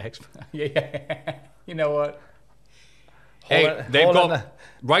 Tease X Factor. Yeah. You know what?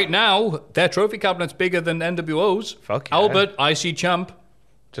 Right now, their trophy cabinet's bigger than NWO's. Fuck yeah. Albert, IC champ.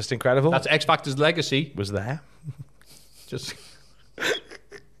 Just incredible. That's X Factor's legacy. Was there. Just...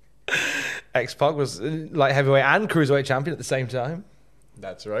 X-Pac was light heavyweight and cruiserweight champion at the same time.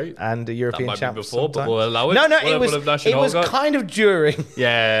 That's right. And a European champ before, sometimes. but we'll allow it. No, it was kind of during.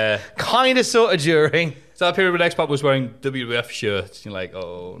 Yeah. Kind of sort of during. So that period when X-Pac was wearing WWF shirts, you're like,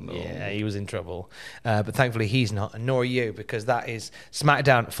 oh no. Yeah, he was in trouble. But thankfully he's not, and nor are you, because that is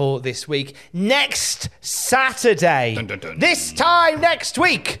SmackDown for this week. Next Saturday. Dun, dun, dun. This time next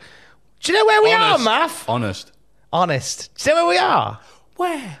week. Do you know where we are, Maff? Honest. Do you know where we are?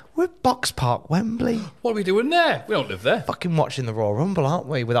 Where? We're at Box Park, Wembley. What are we doing there? We don't live there. Fucking watching the Royal Rumble, aren't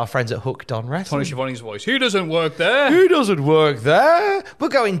we? With our friends at Hooked on Wrestling. Tony Schiavone's voice. Who doesn't work there? Who doesn't work there? We're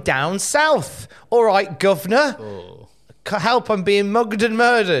going down south. All right, governor. Oh. Help, I'm being mugged and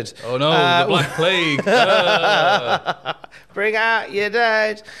murdered. Oh no, the Black Plague. Bring out your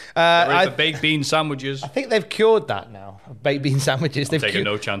dead. The baked bean sandwiches. I think they've cured that now. Baked bean sandwiches. I'm taking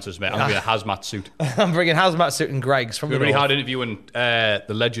no chances, mate. I'm bringing a hazmat suit. I'm bringing hazmat suit and Greg's from we the really north. hard interviewing the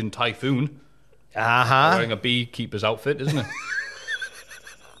legend Typhoon. Wearing a beekeeper's outfit, isn't it?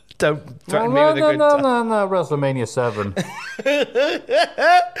 Don't threaten me with a good time. No, WrestleMania 7.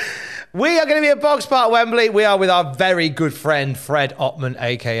 We are going to be at Box Park, Wembley. We are with our very good friend, Fred Ottman,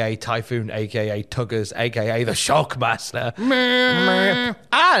 a.k.a. Typhoon, a.k.a. Tuggers, a.k.a. the Shockmaster.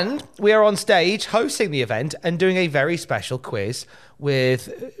 And we are on stage hosting the event and doing a very special quiz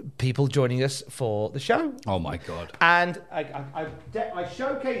with people joining us for the show. Oh, my God. And I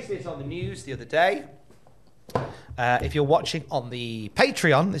showcased this on the news the other day. If you're watching on the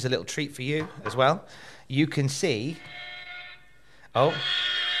Patreon, there's a little treat for you as well. You can see... Oh...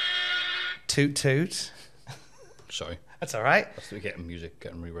 Toot toot. Sorry. That's all right. That's getting music,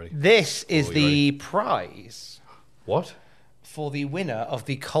 getting me ready. This is the prize. What? For the winner of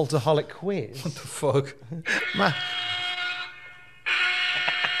the Cultaholic quiz. What the fuck?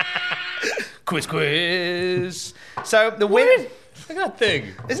 Quiz. So the winner... Look at that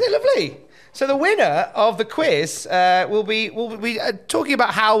thing. Isn't it lovely? So the winner of the quiz will be talking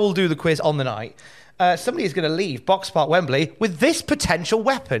about how we'll do the quiz on the night. Somebody is going to leave Box Park Wembley with this potential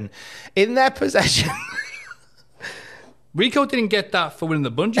weapon in their possession. Rico didn't get that for winning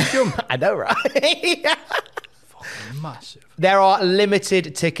the bungee jump. I know, right? Fucking massive. There are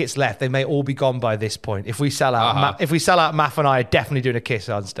limited tickets left. They may all be gone by this point. If we sell out, Maff and I are definitely doing a kiss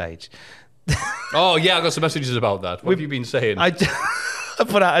on stage. Oh yeah, I got some messages about that. What have you been saying? I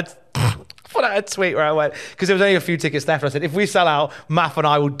put out a tweet where I went, because there was only a few tickets left. I said, if we sell out, Maff and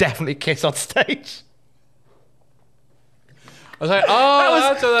I will definitely kiss on stage. I was like,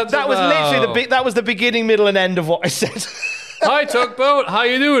 that was literally that was the beginning, middle, and end of what I said. Hi, Tugboat. How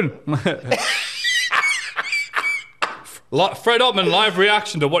you doing? Fred Ottman live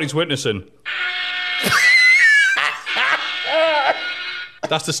reaction to what he's witnessing.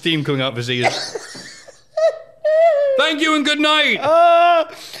 That's the steam coming out of his ears. Thank you and good night.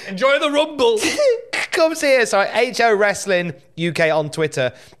 Enjoy the Rumble. Come see us. Sorry, HO Wrestling UK on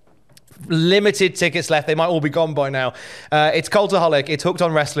Twitter. Limited tickets left. They might all be gone by now. It's Cultaholic. It's Hooked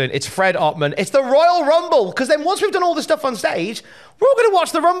on Wrestling. It's Fred Ottman. It's the Royal Rumble. Because then once we've done all the stuff on stage, we're all going to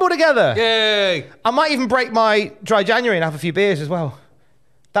watch the Rumble together. Yay. I might even break my dry January and have a few beers as well.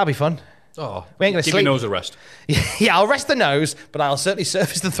 That'll be fun. Oh, we ain't going to give sleep. your nose a rest. Yeah, I'll rest the nose, but I'll certainly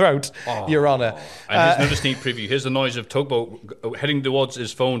surface the throat, Your Honour. And here's another sneak preview. Here's the noise of Tugboat heading towards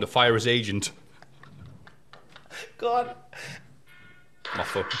his phone to fire his agent. God. My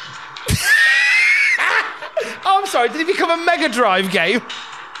fuck. Oh, I'm sorry. Did it become a Mega Drive game?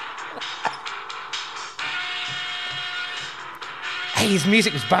 Hey, his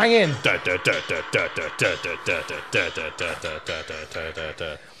music was banging.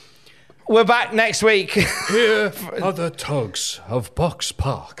 We're back next week. Here are the tugs of Box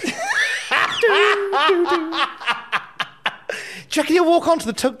Park. Do you reckon he'll walk onto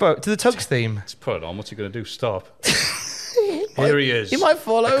the tugboat, to the tugs theme? Let's put it on. What's he going to do? Stop. Here he is. He might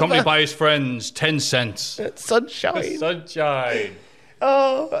fall over. Accompanied by his friends, 10 cents. Sunshine. Sunshine.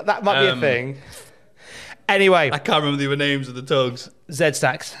 Oh, that might be a thing. Anyway. I can't remember the other names of the tugs.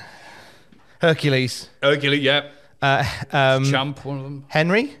 Z-Stacks. Hercules, yeah. Champ, one of them.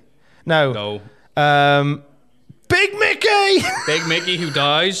 Henry? No. No. Big Mickey! Big Mickey who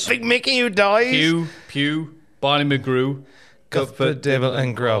dies. Big Mickey who dies. Pew, Barney McGrew. Cuthbert, Dibble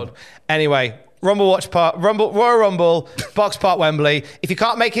and Grub. Anyway, Royal Rumble, Box Park, Wembley. If you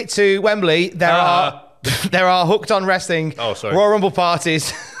can't make it to Wembley, there are Hooked on Wrestling Royal Rumble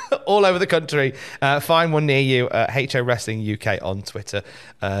parties all over the country. Find one near you at HO Wrestling UK on Twitter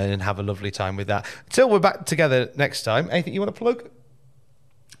and have a lovely time with that. Till we're back together next time, anything you want to plug?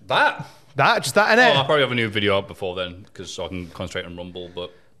 Just that and it. I'll probably have a new video up before then, so I can concentrate on Rumble.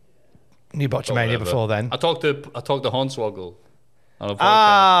 But new Botchamania before then. I talked to Hornswoggle on a podcast.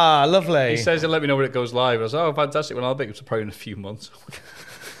 Ah, lovely. He says he'll let me know when it goes live. I was fantastic. Well, I'll think it's probably in a few months.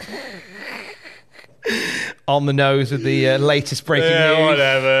 On the nose with the latest breaking news.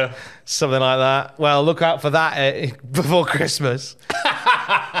 Whatever. Something like that. Well, look out for that before Christmas.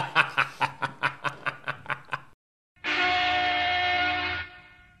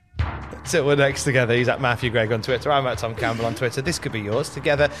 So we're next together. He's at Matthew Gregg on Twitter. I'm at Tom Campbell on Twitter. This could be yours.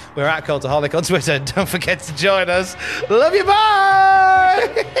 Together, we're at Cultaholic on Twitter. Don't forget to join us. Love you,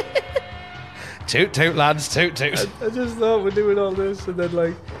 bye! Toot, toot, lads. Toot, toot. I just thought we're doing all this, and then,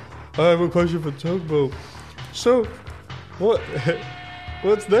 like, I have a question for Tugboat. So,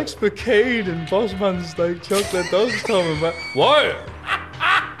 what's next for Cade and Bossman's, like, chocolate dogs coming back? What?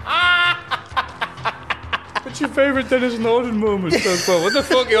 What's your favourite Dennis Norton moment, Tugboat? What the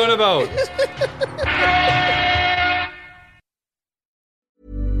fuck are you on about?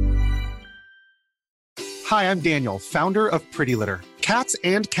 Hi, I'm Daniel, founder of Pretty Litter. Cats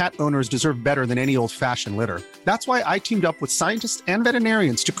and cat owners deserve better than any old-fashioned litter. That's why I teamed up with scientists and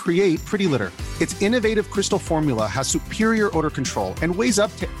veterinarians to create Pretty Litter. Its innovative crystal formula has superior odor control and weighs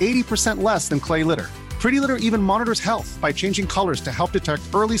up to 80% less than clay litter. Pretty Litter even monitors health by changing colors to help detect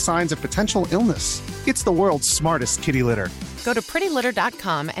early signs of potential illness. It's the world's smartest kitty litter. Go to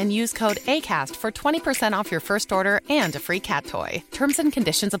prettylitter.com and use code ACAST for 20% off your first order and a free cat toy. Terms and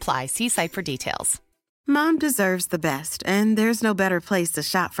conditions apply. See site for details. Mom deserves the best, and there's no better place to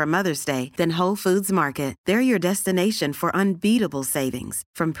shop for Mother's Day than Whole Foods Market. They're your destination for unbeatable savings,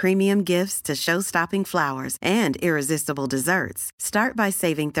 from premium gifts to show-stopping flowers and irresistible desserts. Start by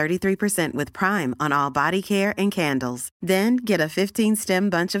saving 33% with Prime on all body care and candles. Then get a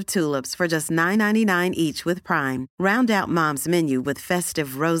 15-stem bunch of tulips for just $9.99 each with Prime. Round out Mom's menu with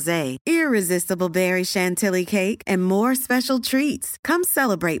festive rosé, irresistible berry chantilly cake, and more special treats. Come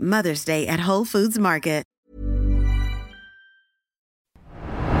celebrate Mother's Day at Whole Foods Market.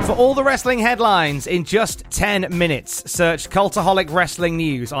 For all the wrestling headlines in just 10 minutes, search Cultaholic Wrestling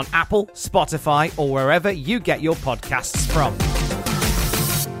News on Apple, Spotify, or wherever you get your podcasts from.